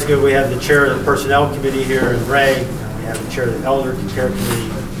is why it's good we have the chair of the personnel committee here, and Ray. We have the chair of the elder care committee,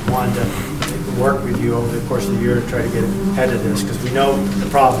 Wanda, to work with you over the course of the year to try to get ahead of this, because we know the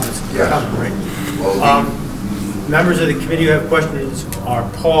problem is coming, right? Well, Members of the committee who have questions are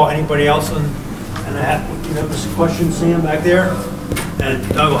Paul, anybody else on, and I have this question, Sam, back there, and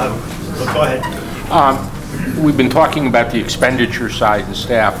Doug will have a, go ahead. We've been talking about the expenditure side and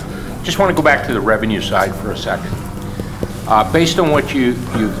staff. Just want to go back to the revenue side for a second. Based on what you've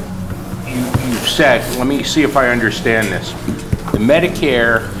said, let me see if I understand this. The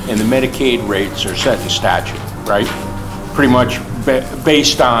Medicare and the Medicaid rates are set in statute, right? Pretty much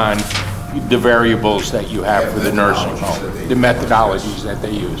based on the variables that you have for the nursing home, the methodologies that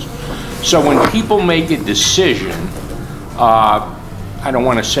they use. So when people make a decision, I don't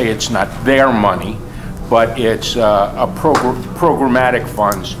want to say it's not their money, but it's programmatic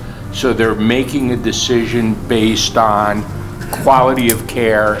funds. So they're making a decision based on quality of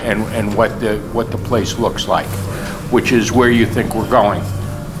care and what the place looks like, which is where you think we're going.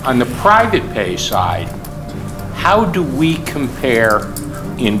 On the private pay side, how do we compare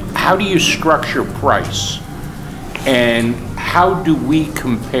how do you structure price? And how do we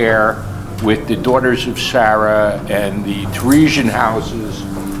compare with the Daughters of Sarah and the Teresian houses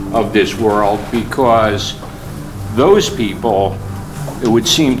of this world? Because those people, it would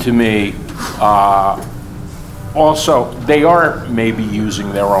seem to me, also, they are maybe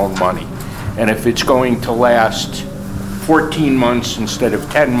using their own money. And if it's going to last 14 months instead of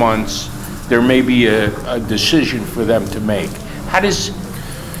 10 months, there may be a decision for them to make.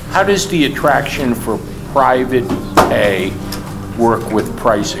 How does the attraction for private pay work with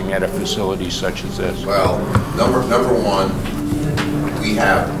pricing at a facility such as this? Well, number one, we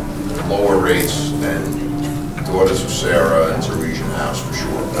have lower rates than Daughters of Sarah and Teresian House for sure.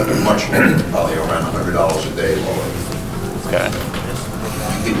 Much lower, probably around $100 a day lower. Okay.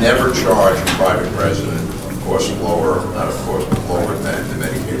 You can never charge a private resident, of course, lower, not of course, but lower than the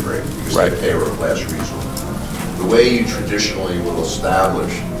Medicaid rate, because Right. they pay our last resort. The way you traditionally will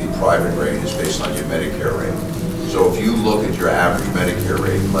establish the private rate is based on your Medicare rate. So if you look at your average Medicare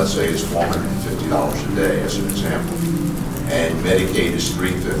rate, let's say it's $450 a day as an example, and Medicaid is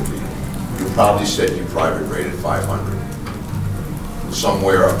 $350, you'll probably set your private rate at $500,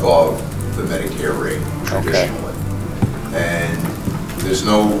 somewhere above the Medicare rate traditionally. And there's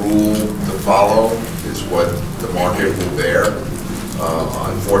no rule to follow. It's what the market will bear.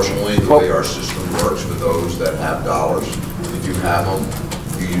 Unfortunately, the way our system works for those that have dollars, if you have them,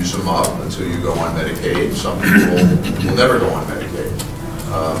 you use them up until you go on Medicaid. Some people will never go on Medicaid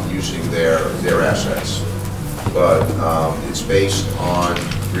using their assets. But it's based on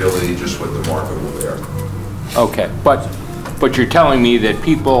really just what the market will bear. Okay, but you're telling me that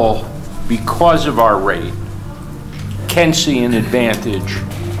people, because of our rate, can see an advantage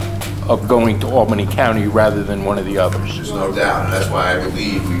of going to Albany County rather than one of the others. There's no doubt, and that's why I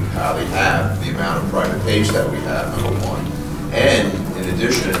believe we probably have the amount of private pays that we have, number one. And in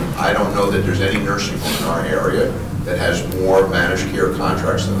addition, I don't know that there's any nursing home in our area that has more managed care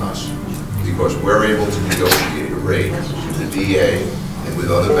contracts than us, because we're able to negotiate a rate with the VA and with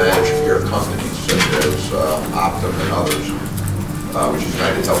other managed care companies such as Optum and others, which is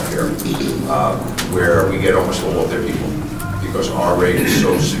United Healthcare, where we get almost all of their people, because our rate is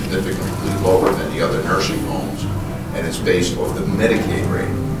so significantly lower than the other nursing homes, and it's based off the Medicaid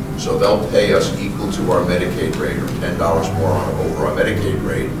rate. So they'll pay us equal to our Medicaid rate, or $10 more over our Medicaid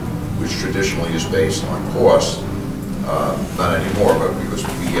rate, which traditionally is based on cost. Not anymore, but because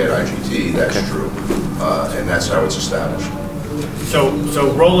we get IGT, that's true, and that's how it's established. So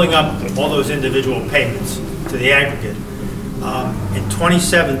rolling up all those individual payments to the aggregate, in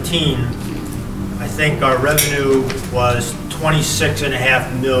 2017, I think our revenue was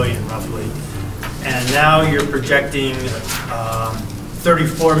 $26.5 million roughly, and now you're projecting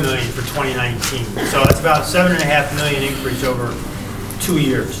 $34 million for 2019. So it's about $7.5 million increase over 2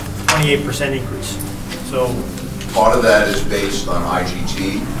 years, 28% increase. So part of that is based on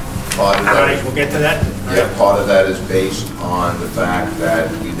IGT. Part of that, we'll get to that. Yeah, part of that is based on the fact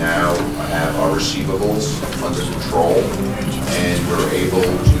that we now have our receivables under control, and we're able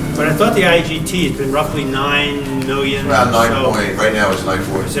to. But I thought the IGT has been roughly $9 million. Around 9 point. Right now it's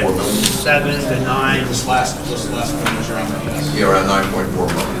 9.4 million. 7 to 9. This last one was around that, yes. Yeah, around 9.4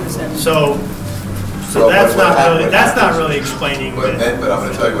 million. So that's not really explaining. But I'm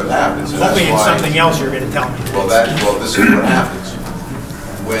going to tell you what happens. Hoping it's something else you're going to tell me. Well, this is what happens.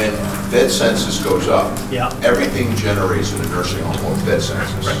 When bed census goes up, everything generates in a nursing home called bed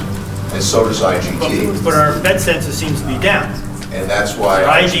census, and so does IGT. But our bed census seems to be down. And that's why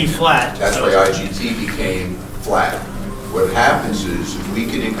IG flat. That's why IGT became flat. What happens is, if we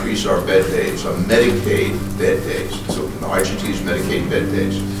can increase our bed days, our Medicaid bed days, so IGT is Medicaid bed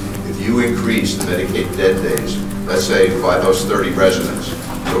days. If you increase the Medicaid bed days, let's say by those 30 residents,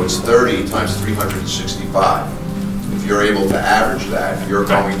 so it's 30 times 365. If you're able to average that, you're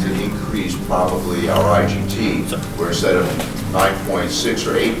going to increase probably our IGT, where instead of 9.6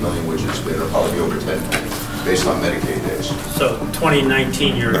 or 8 million, which it's been, it'll probably be over 10 million, based on Medicaid days. So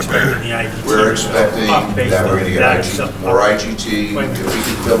 2019, you're expecting the IGT. We're expecting that we're going to get more IGT if we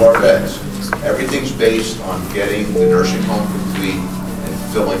can fill our beds. Everything's based on getting the nursing home complete and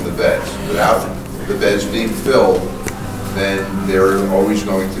filling the beds. Without the beds being filled, then there are always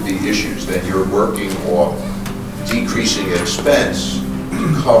going to be issues. Then you're working off decreasing expense to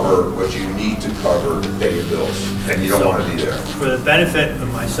cover what you need to cover to pay your bills, and you don't want to be there. For the benefit of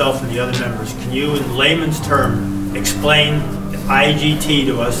myself and the other members, can you, in layman's term, explain the IGT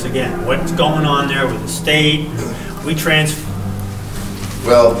to us again? What's going on there with the state? We transfer.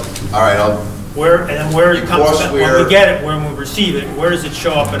 Well, all right, where it comes when we get it, when we receive it, where does it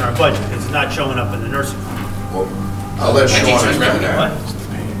show up in our budget? It's not showing up in the nursing home. Well, I'll let Sean explain that.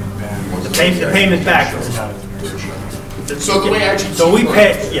 The payment back. So the way IGT So we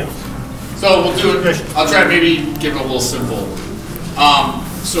pay, So we'll do it, I'll try to maybe give it a little simple.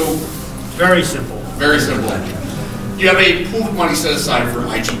 So. Very simple. Very simple. You have a pool of money set aside for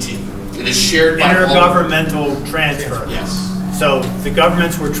IGT. It is shared by intergovernmental transfer. Yes. So the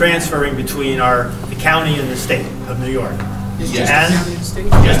governments were transferring between the county and the state of New York. Yes. And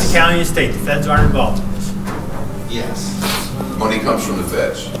just the county and state. The feds aren't involved in this. Yes. Money comes from the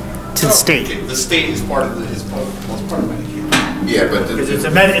feds. To the state. Okay. The state is part of Medicaid. Yeah, but because it's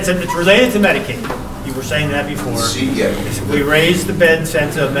related to Medicaid. You were saying that before. If we raise the bed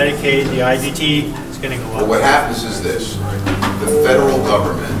census of Medicaid, the IGT is going to go up. Well, what happens is this: the federal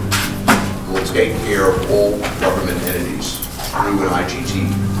government will take care of all government entities through an IGT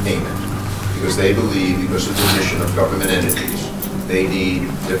payment, because they believe, because of the mission of government entities, they need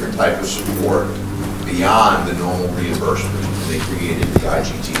different type of support beyond the normal reimbursement. They created the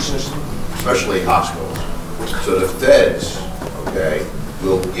IGT system, especially hospitals. So the feds, okay,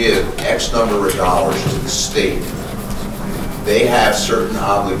 will give X number of dollars to the state. They have certain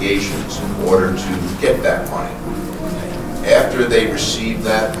obligations in order to get that money. After they receive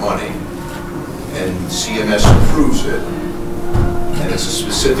that money and CMS approves it, and it's a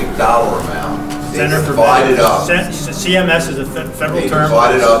specific dollar amount, they divide it up. CMS is a federal They term.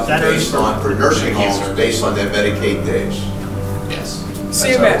 divide it up based on, for nursing homes, based on their Medicaid days. Yes.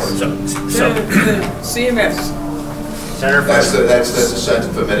 CMS. So CMS. Center for That's the Center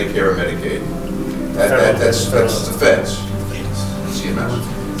for Medicare and Medicaid. That's the feds,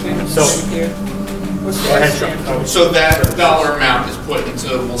 CMS. So- What's Go ahead, that stand Sean. for? So that dollar amount is put into,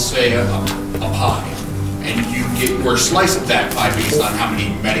 we'll say, a pie. And we're slicing that pie based on how many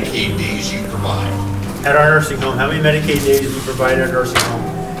Medicaid days you provide. At our nursing home, how many Medicaid days we provide at our nursing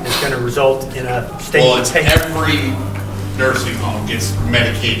home is going to result in a Well, state it's pay. every nursing home gets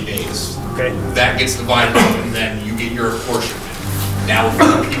Medicaid days. Okay. That gets divided up, and then you get your portion. Now,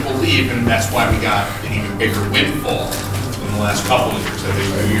 if people leave, and that's why we got an even bigger windfall in the last couple of years, I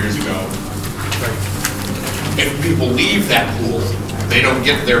think 2 years ago. If people leave that pool, they don't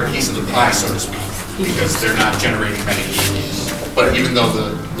get their piece of the pie, so to speak, because they're not generating Medicaid days. But even though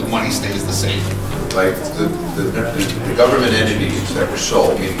the money stays the same. Like the government entities that were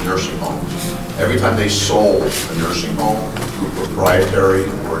sold, meaning nursing homes, every time they sold a nursing home to a proprietary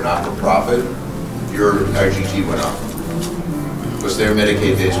or not-for-profit, your IGT went up. Because their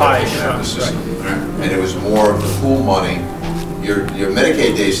Medicaid days were taken out of the system. And it was more of the pool money. Your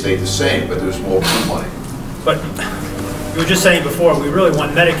Medicaid days stayed the same, but there was more pool money. But you were just saying before, we really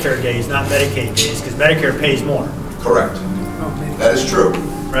want Medicare days, not Medicaid days, because Medicare pays more, Correct. That is true.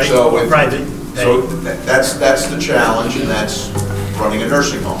 right? So if- Private. So that's the challenge, and that's running a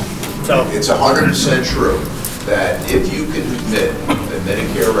nursing home. So- It's 100% true that if you can admit a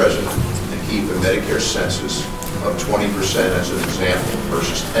Medicare resident and keep a Medicare census of 20% as an example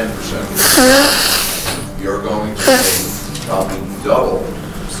versus 10%, you're going to pay probably double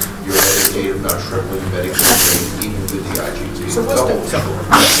your Medicaid, if not triple your Medicaid rate, even with the IGT. So what's Double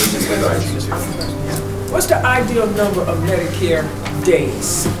the- even with IGT. What's the ideal number of Medicare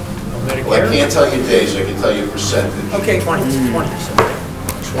days? Well, I can't tell you days, I can tell you percentage. Okay. 20%.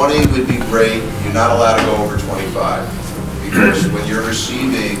 20 would be great, you're not allowed to go over 25. Because when you're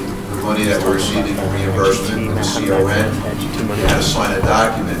receiving the money that we're receiving in reimbursement with the CON, you had to sign a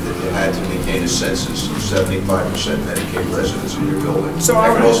document that you had to maintain a census of 75% Medicaid residents in your building. So That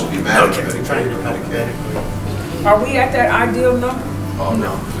could are- also be managed Medicaid or Medicaid. Are we at that ideal number? Oh,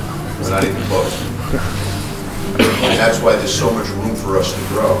 no, it's not even close. And that's why there's so much room for us to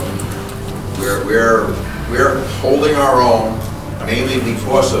grow. We're holding our own, mainly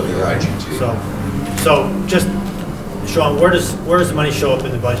because of the IGT. So just, Sean, where does the money show up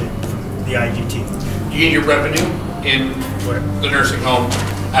in the budget, the IGT? You get your revenue in the nursing home,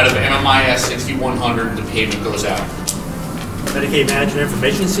 out of MMIS 6100, the payment goes out. Medicaid Management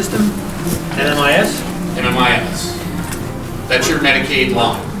Information System, NMIS, MMIS. That's your Medicaid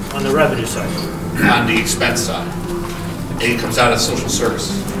line on the revenue side. on the expense side. It comes out of social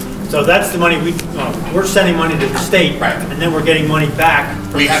services. So that's the money we're sending money to the state, Right. and then we're getting money back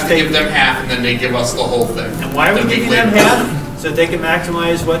from We the have to state. give them half, and then they give us the whole thing. And why are we Then giving clear them it. half? So that they can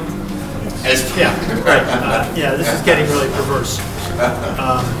maximize what, As, yeah, right. Yeah, this is getting really perverse.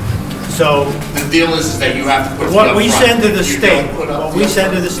 So the deal is that you have to put. what we send to the You state, don't put up what the we upfront.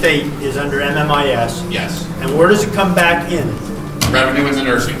 send to the state is under MMIS. Yes, And where does it come back in? revenue in the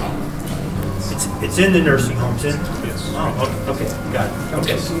nursing home. It's in the nursing homes, in? Yes. Oh, okay, got it.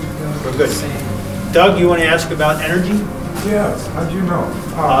 Okay, we're good. Doug, you want to ask about energy? Yes, how'd you know?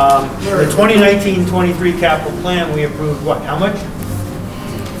 The 2019-23 capital plan, we approved what, how much?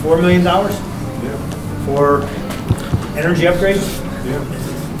 $4 million Yeah, for energy upgrades? yeah.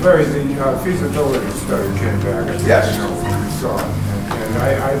 Larry, the feasibility study came back. Yes. You know, we saw it. And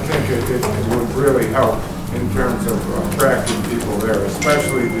I think it would really help in terms of attracting people there,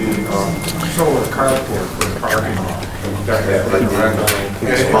 especially the solar carport for parking. And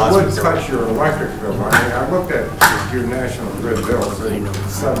it would cut your electric bill. I mean, I looked at your national grid bills, and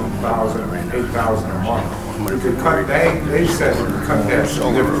 $7,000, $8,000 a month. You could cut, they said you could cut that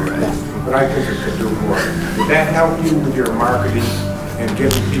significantly, but I think it could do more. Would that help you with your marketing and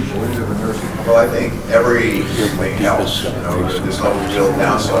getting people into the nursing home? Well, I think every thing helps, you know, there's no real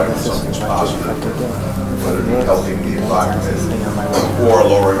downside when something's positive, whether it's helping the environment or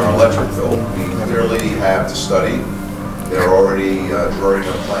lowering our electric bill. We clearly have the study. They're already drawing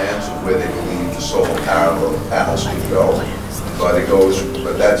up plans of where they believe the solar panels can go.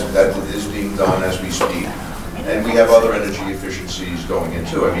 but that is being done as we speak. And we have other energy efficiencies going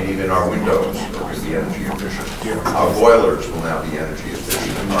into. I mean, even our windows are going to be energy efficient. Our boilers will now be energy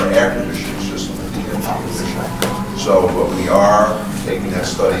efficient. Our air conditioning system will be energy efficient. So, but we are taking that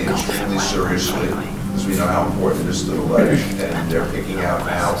study extremely seriously, because we know how important it is to the ledge, and they're picking out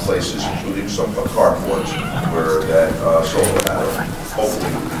now places, including some carports, where that solar panel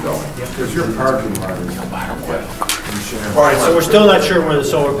hopefully will be going. Because your parking lot is... So we're still not sure where the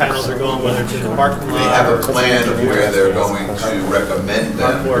solar panels are going, whether it's in the parking lot. They have a plan of where they're going to recommend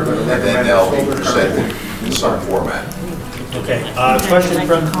them, and then they'll be presented in some format. Okay, question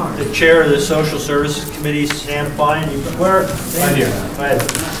from the chair of the Social Services Committee, Sam Fine. Where? Right here. Go ahead.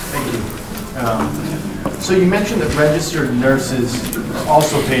 Thank you. So you mentioned that registered nurses are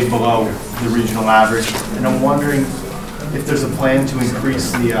also paid below the regional average, and I'm wondering if there's a plan to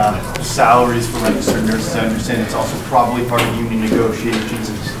increase the salaries for registered nurses. I understand it's also probably part of union negotiations.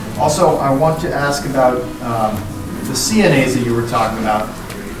 Also, I want to ask about the CNAs that you were talking about.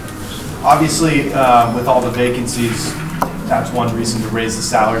 Obviously, with all the vacancies, that's one reason to raise the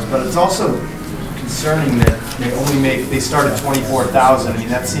salaries, but it's also concerning that they start at $24,000. I mean,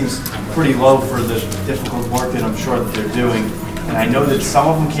 that seems pretty low for the difficult work that I'm sure that they're doing. And I know that some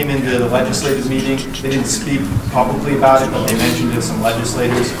of them came into the legislative meeting. They didn't speak publicly about it, but they mentioned it to some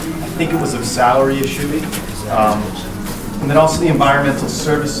legislators. I think it was a salary issue. And then also the environmental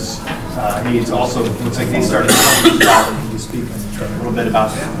services needs also looks like they started. Can you speak a little bit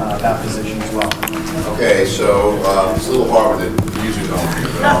about that position as well? Okay, so it's a little hard with the music on here.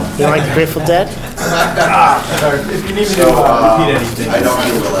 You like the Grateful Dead? Sorry, if you need me to repeat anything. I don't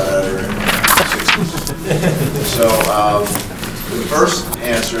know that. So the first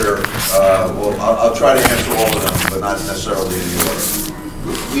answer, well, I'll try to answer all of them, but not necessarily in the order.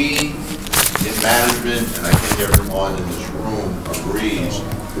 We, in management, and I think everyone in this room agrees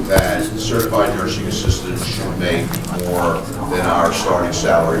that certified nursing assistants should make more than our starting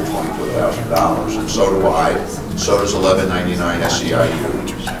salary of $24,000, and so do I. So does 1199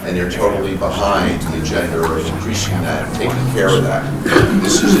 SEIU, and they're totally behind the agenda of increasing that and taking care of that.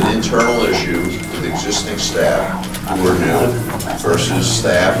 This is an internal issue with existing staff who are new versus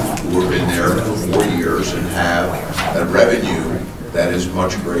staff who have been there for 4 years and have a revenue that is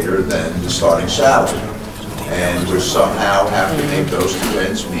much greater than the starting salary. And we somehow have to make those two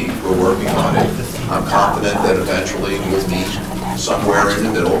ends meet. We're working on it. I'm confident that eventually we'll meet somewhere in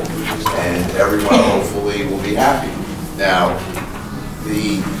the middle, and everyone hopefully will be happy. Now,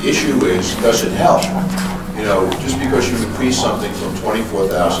 the issue is, does it help? You know, just because you increase something from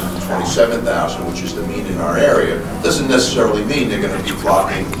 24,000 to 27,000, which is the mean in our area, doesn't necessarily mean they're going to be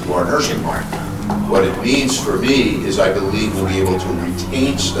flocking to our nursing home. What it means for me is I believe we'll be able to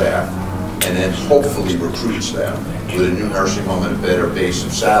retain staff and then hopefully recruit staff with a new nursing home and a better base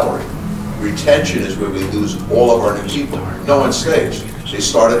of salary. Retention is where we lose all of our new people. No one stays. They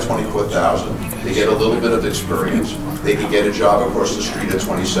start at 24,000, they get a little bit of experience, they can get a job across the street at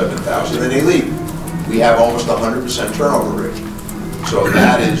 27,000, and they leave. We have almost 100% turnover rate. So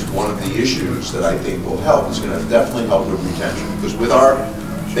that is one of the issues that I think will help. It's going to definitely help with retention, because with our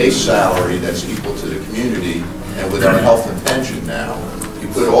base salary that's equal to the community, and with our health and pension now, you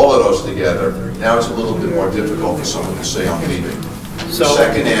put all of those together, now it's a little bit more difficult for someone to say I'm leaving. The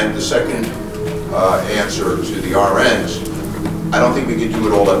second answer to the RNs, I don't think we can do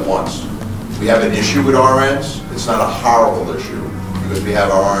it all at once. We have an issue with RNs. It's not a horrible issue, because we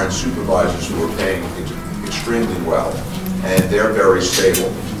have our RN supervisors who are paying extremely well, and they're very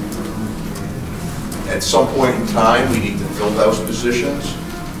stable. At some point in time, we need to fill those positions,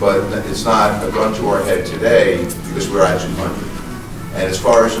 but it's not a gun to our head today, because we're at 200. And as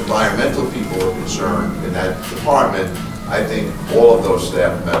far as environmental people are concerned in that department, I think all of those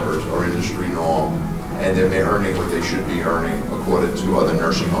staff members are industry norm, and they're earning what they should be earning according to other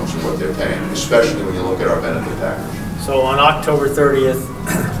nursing homes and what they're paying, especially when you look at our benefit package. So on October 30th,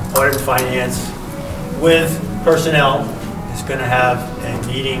 Audit and Finance with personnel is going to have a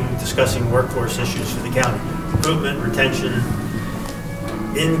meeting discussing workforce issues for the county. Recruitment, retention,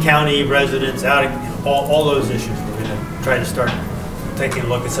 in-county residents, out of, all those issues. We're going to try to start taking a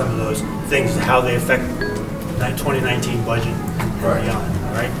look at some of those things, how they affect the 2019 budget and beyond,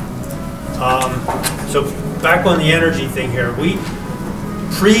 all right? So back on the energy thing here, we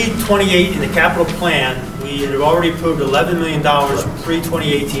pre-28 in the capital plan, we had already approved $11 million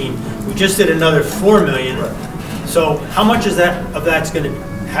pre-2018. We just did another $4 million. So how much is that of that's going to,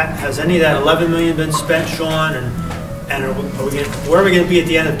 has any of that $11 million been spent, Sean? And are we gonna, where are we going to be at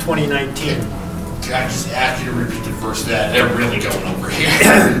the end of 2019? Can I just ask you to repeat the first that? They're really going over here.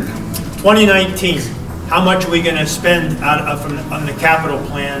 2019, how much are we going to spend on the capital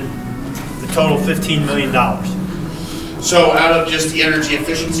plan, the total $15 million? So out of just the energy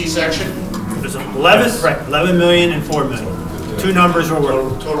efficiency section? There's 11 million and 4 million. Two numbers are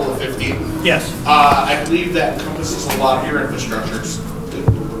worth. Total of 15? Yes. I believe that encompasses a lot of your infrastructures.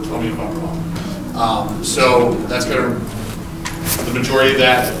 Tell me if I'm wrong. So that's going to, the majority of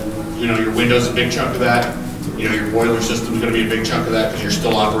that, you know, your Windows is a big chunk of that. You know, your boiler system is going to be a big chunk of that because you're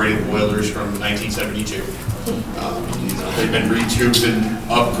still operating boilers from 1972. You know, they've been retubed and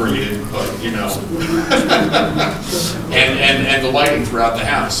upgraded, but you know, and the lighting throughout the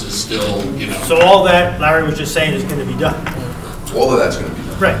house is still, you know. So all that Larry was just saying is going to be done. All of that's going to be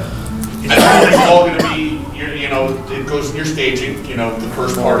done. Right. It's all going to be, you know, it goes in your staging. You know, the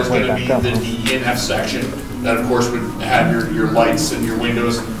first part is going to be the D and F section. That, of course, would have your lights and your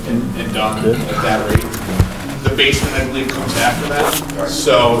windows and done at that rate. The basement, I believe, comes after that.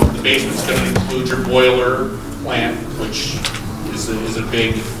 So the basement's going to include your boiler plant, which is a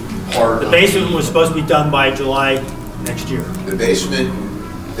big part. The basement was supposed to be done by July next year. The basement,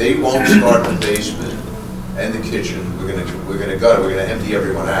 they won't start the basement and the kitchen. We're gonna gut it. We're gonna empty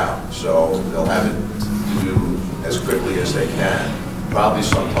everyone out. So they'll have it to do as quickly as they can. Probably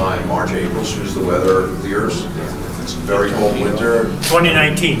sometime March, April, as soon as the weather clears. If it's a very cold winter.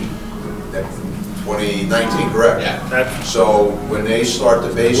 2019. 2019, correct? Yeah. So when they start the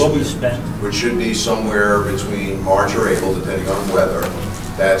basement, What we spent. which should be somewhere between March or April, depending on weather,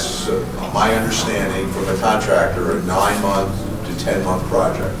 that's my understanding from a contractor, a 9-month to 10-month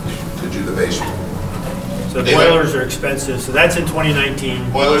project to do the basement. So boilers are expensive, so that's in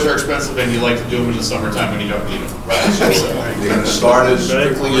 2019. Boilers are expensive, and you like to do them in the summertime when you don't need them. Right. So they're going to start as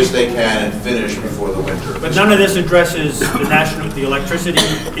quickly as they can and finish before the winter. But none of this addresses the electricity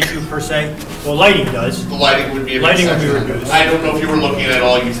issue per se. Well, lighting does. The lighting would be a big Lighting would be section. reduced. I don't know if you were looking at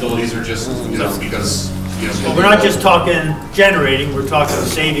all utilities or just, you know, because, you know. But we're not just talking generating, we're talking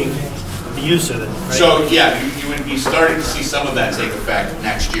saving the use of it, right? So, yeah, you would be starting to see some of that take effect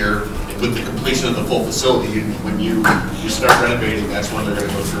next year with the completion of the full facility. When you start renovating, that's when they're going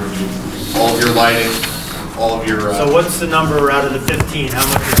to go through and do all of your lighting, all of your... So what's the number out of the 15? How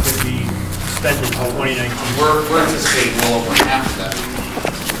much is going to be spent in 2019? We're anticipating well over half of that.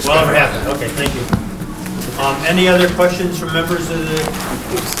 Well over half. Okay, thank you. Any other questions from members of the...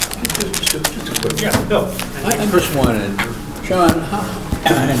 Yeah, Bill. I just wanted, John,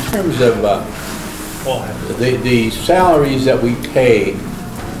 in terms of the salaries that we pay,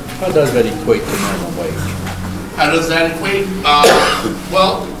 how does that equate to minimum wage? How does that equate?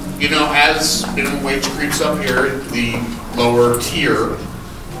 Well, you know, as minimum wage creeps up here, the lower tier,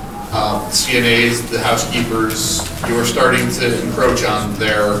 CNAs, the housekeepers, you're starting to encroach on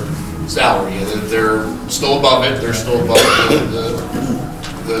their salary. They're still above it. They're still above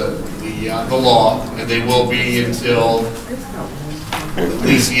the law, and they will be until at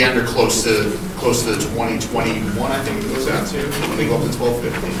least the end or close to the 2021. I think it goes out to when they go up to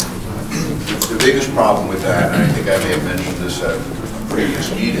 1250. The biggest problem with that, and I think I may have mentioned this at a previous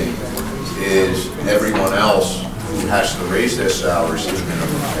meeting, is everyone else who has to raise their salaries to the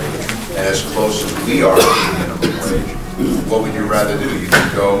minimum wage, and as close as we are to the minimum wage, what would you rather do? You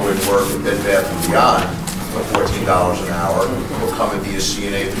could go and work in Bed Bath & Beyond for $14 an hour, or come and be a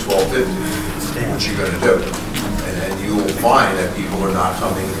CNA for $12.50. What you going to do? And you will find that people are not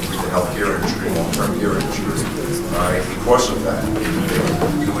coming into the healthcare industry, long-term care industry, all right, because of that.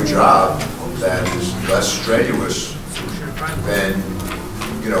 They do a job that is less strenuous than,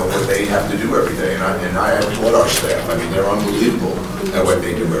 you know, what they have to do every day. And I applaud our staff. I mean, they're unbelievable at what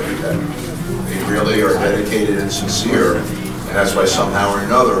they do every day. They really are dedicated and sincere, and that's why somehow or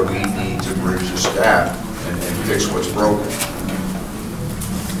another we need to bridge this gap and fix what's broken.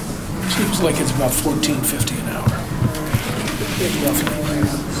 Seems like it's about $14.50 an hour.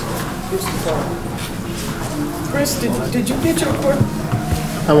 Chris, did you get your report?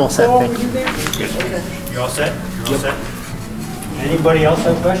 I'm all set, Paul, thank were you. you there? Okay. You all set? You all set? Anybody else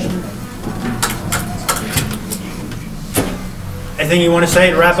have a question? Anything you want to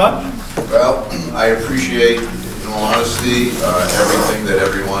say to wrap up? Well, I appreciate, in all honesty, everything that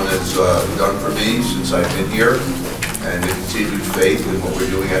everyone has done for me since I've been here, and the continued faith in what we're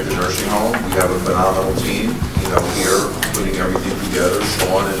doing at the nursing home. We have a phenomenal team, you know, here, putting everything together,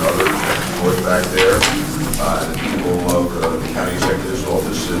 Sean and others, work back there, and the people of the county executive's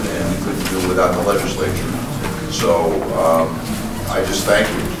office, and we couldn't do it without the legislature. So I just thank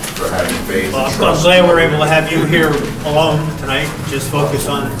you for having faith Well, and I'm trust. glad we're able to have you here alone tonight, just focus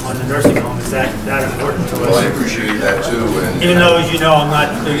on the nursing home. Is that important to Well, I us? appreciate that too, and. Even though, as you know, I'm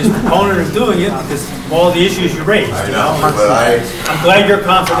not the biggest proponent of doing it because of all the issues you raised. I know, but I'm glad you're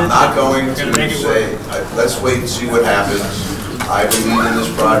confident. I'm not going that we're gonna make to it work. say, let's wait and see what happens. I believe in this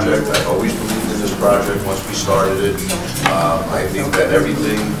project, I've always believed in this project once we started it. I think that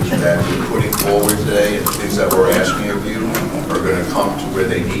everything that we're putting forward today and the things that we're asking of you are going to come to where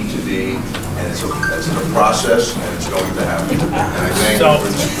they need to be, and it's a process, and it's going to happen. And I thank So,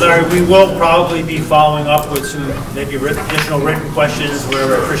 you for Larry, we will probably be following up with some maybe additional written questions where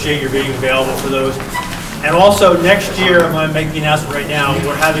we appreciate your being available for those. And also, next year, I'm going to make the announcement right now,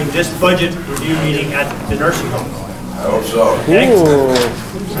 we're having this budget review meeting at the nursing home. I hope so. Okay?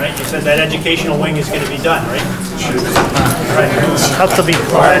 Right, you said that educational wing is going to be done, right? Right. Have to be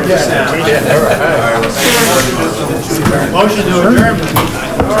quiet. Motion to adjourn.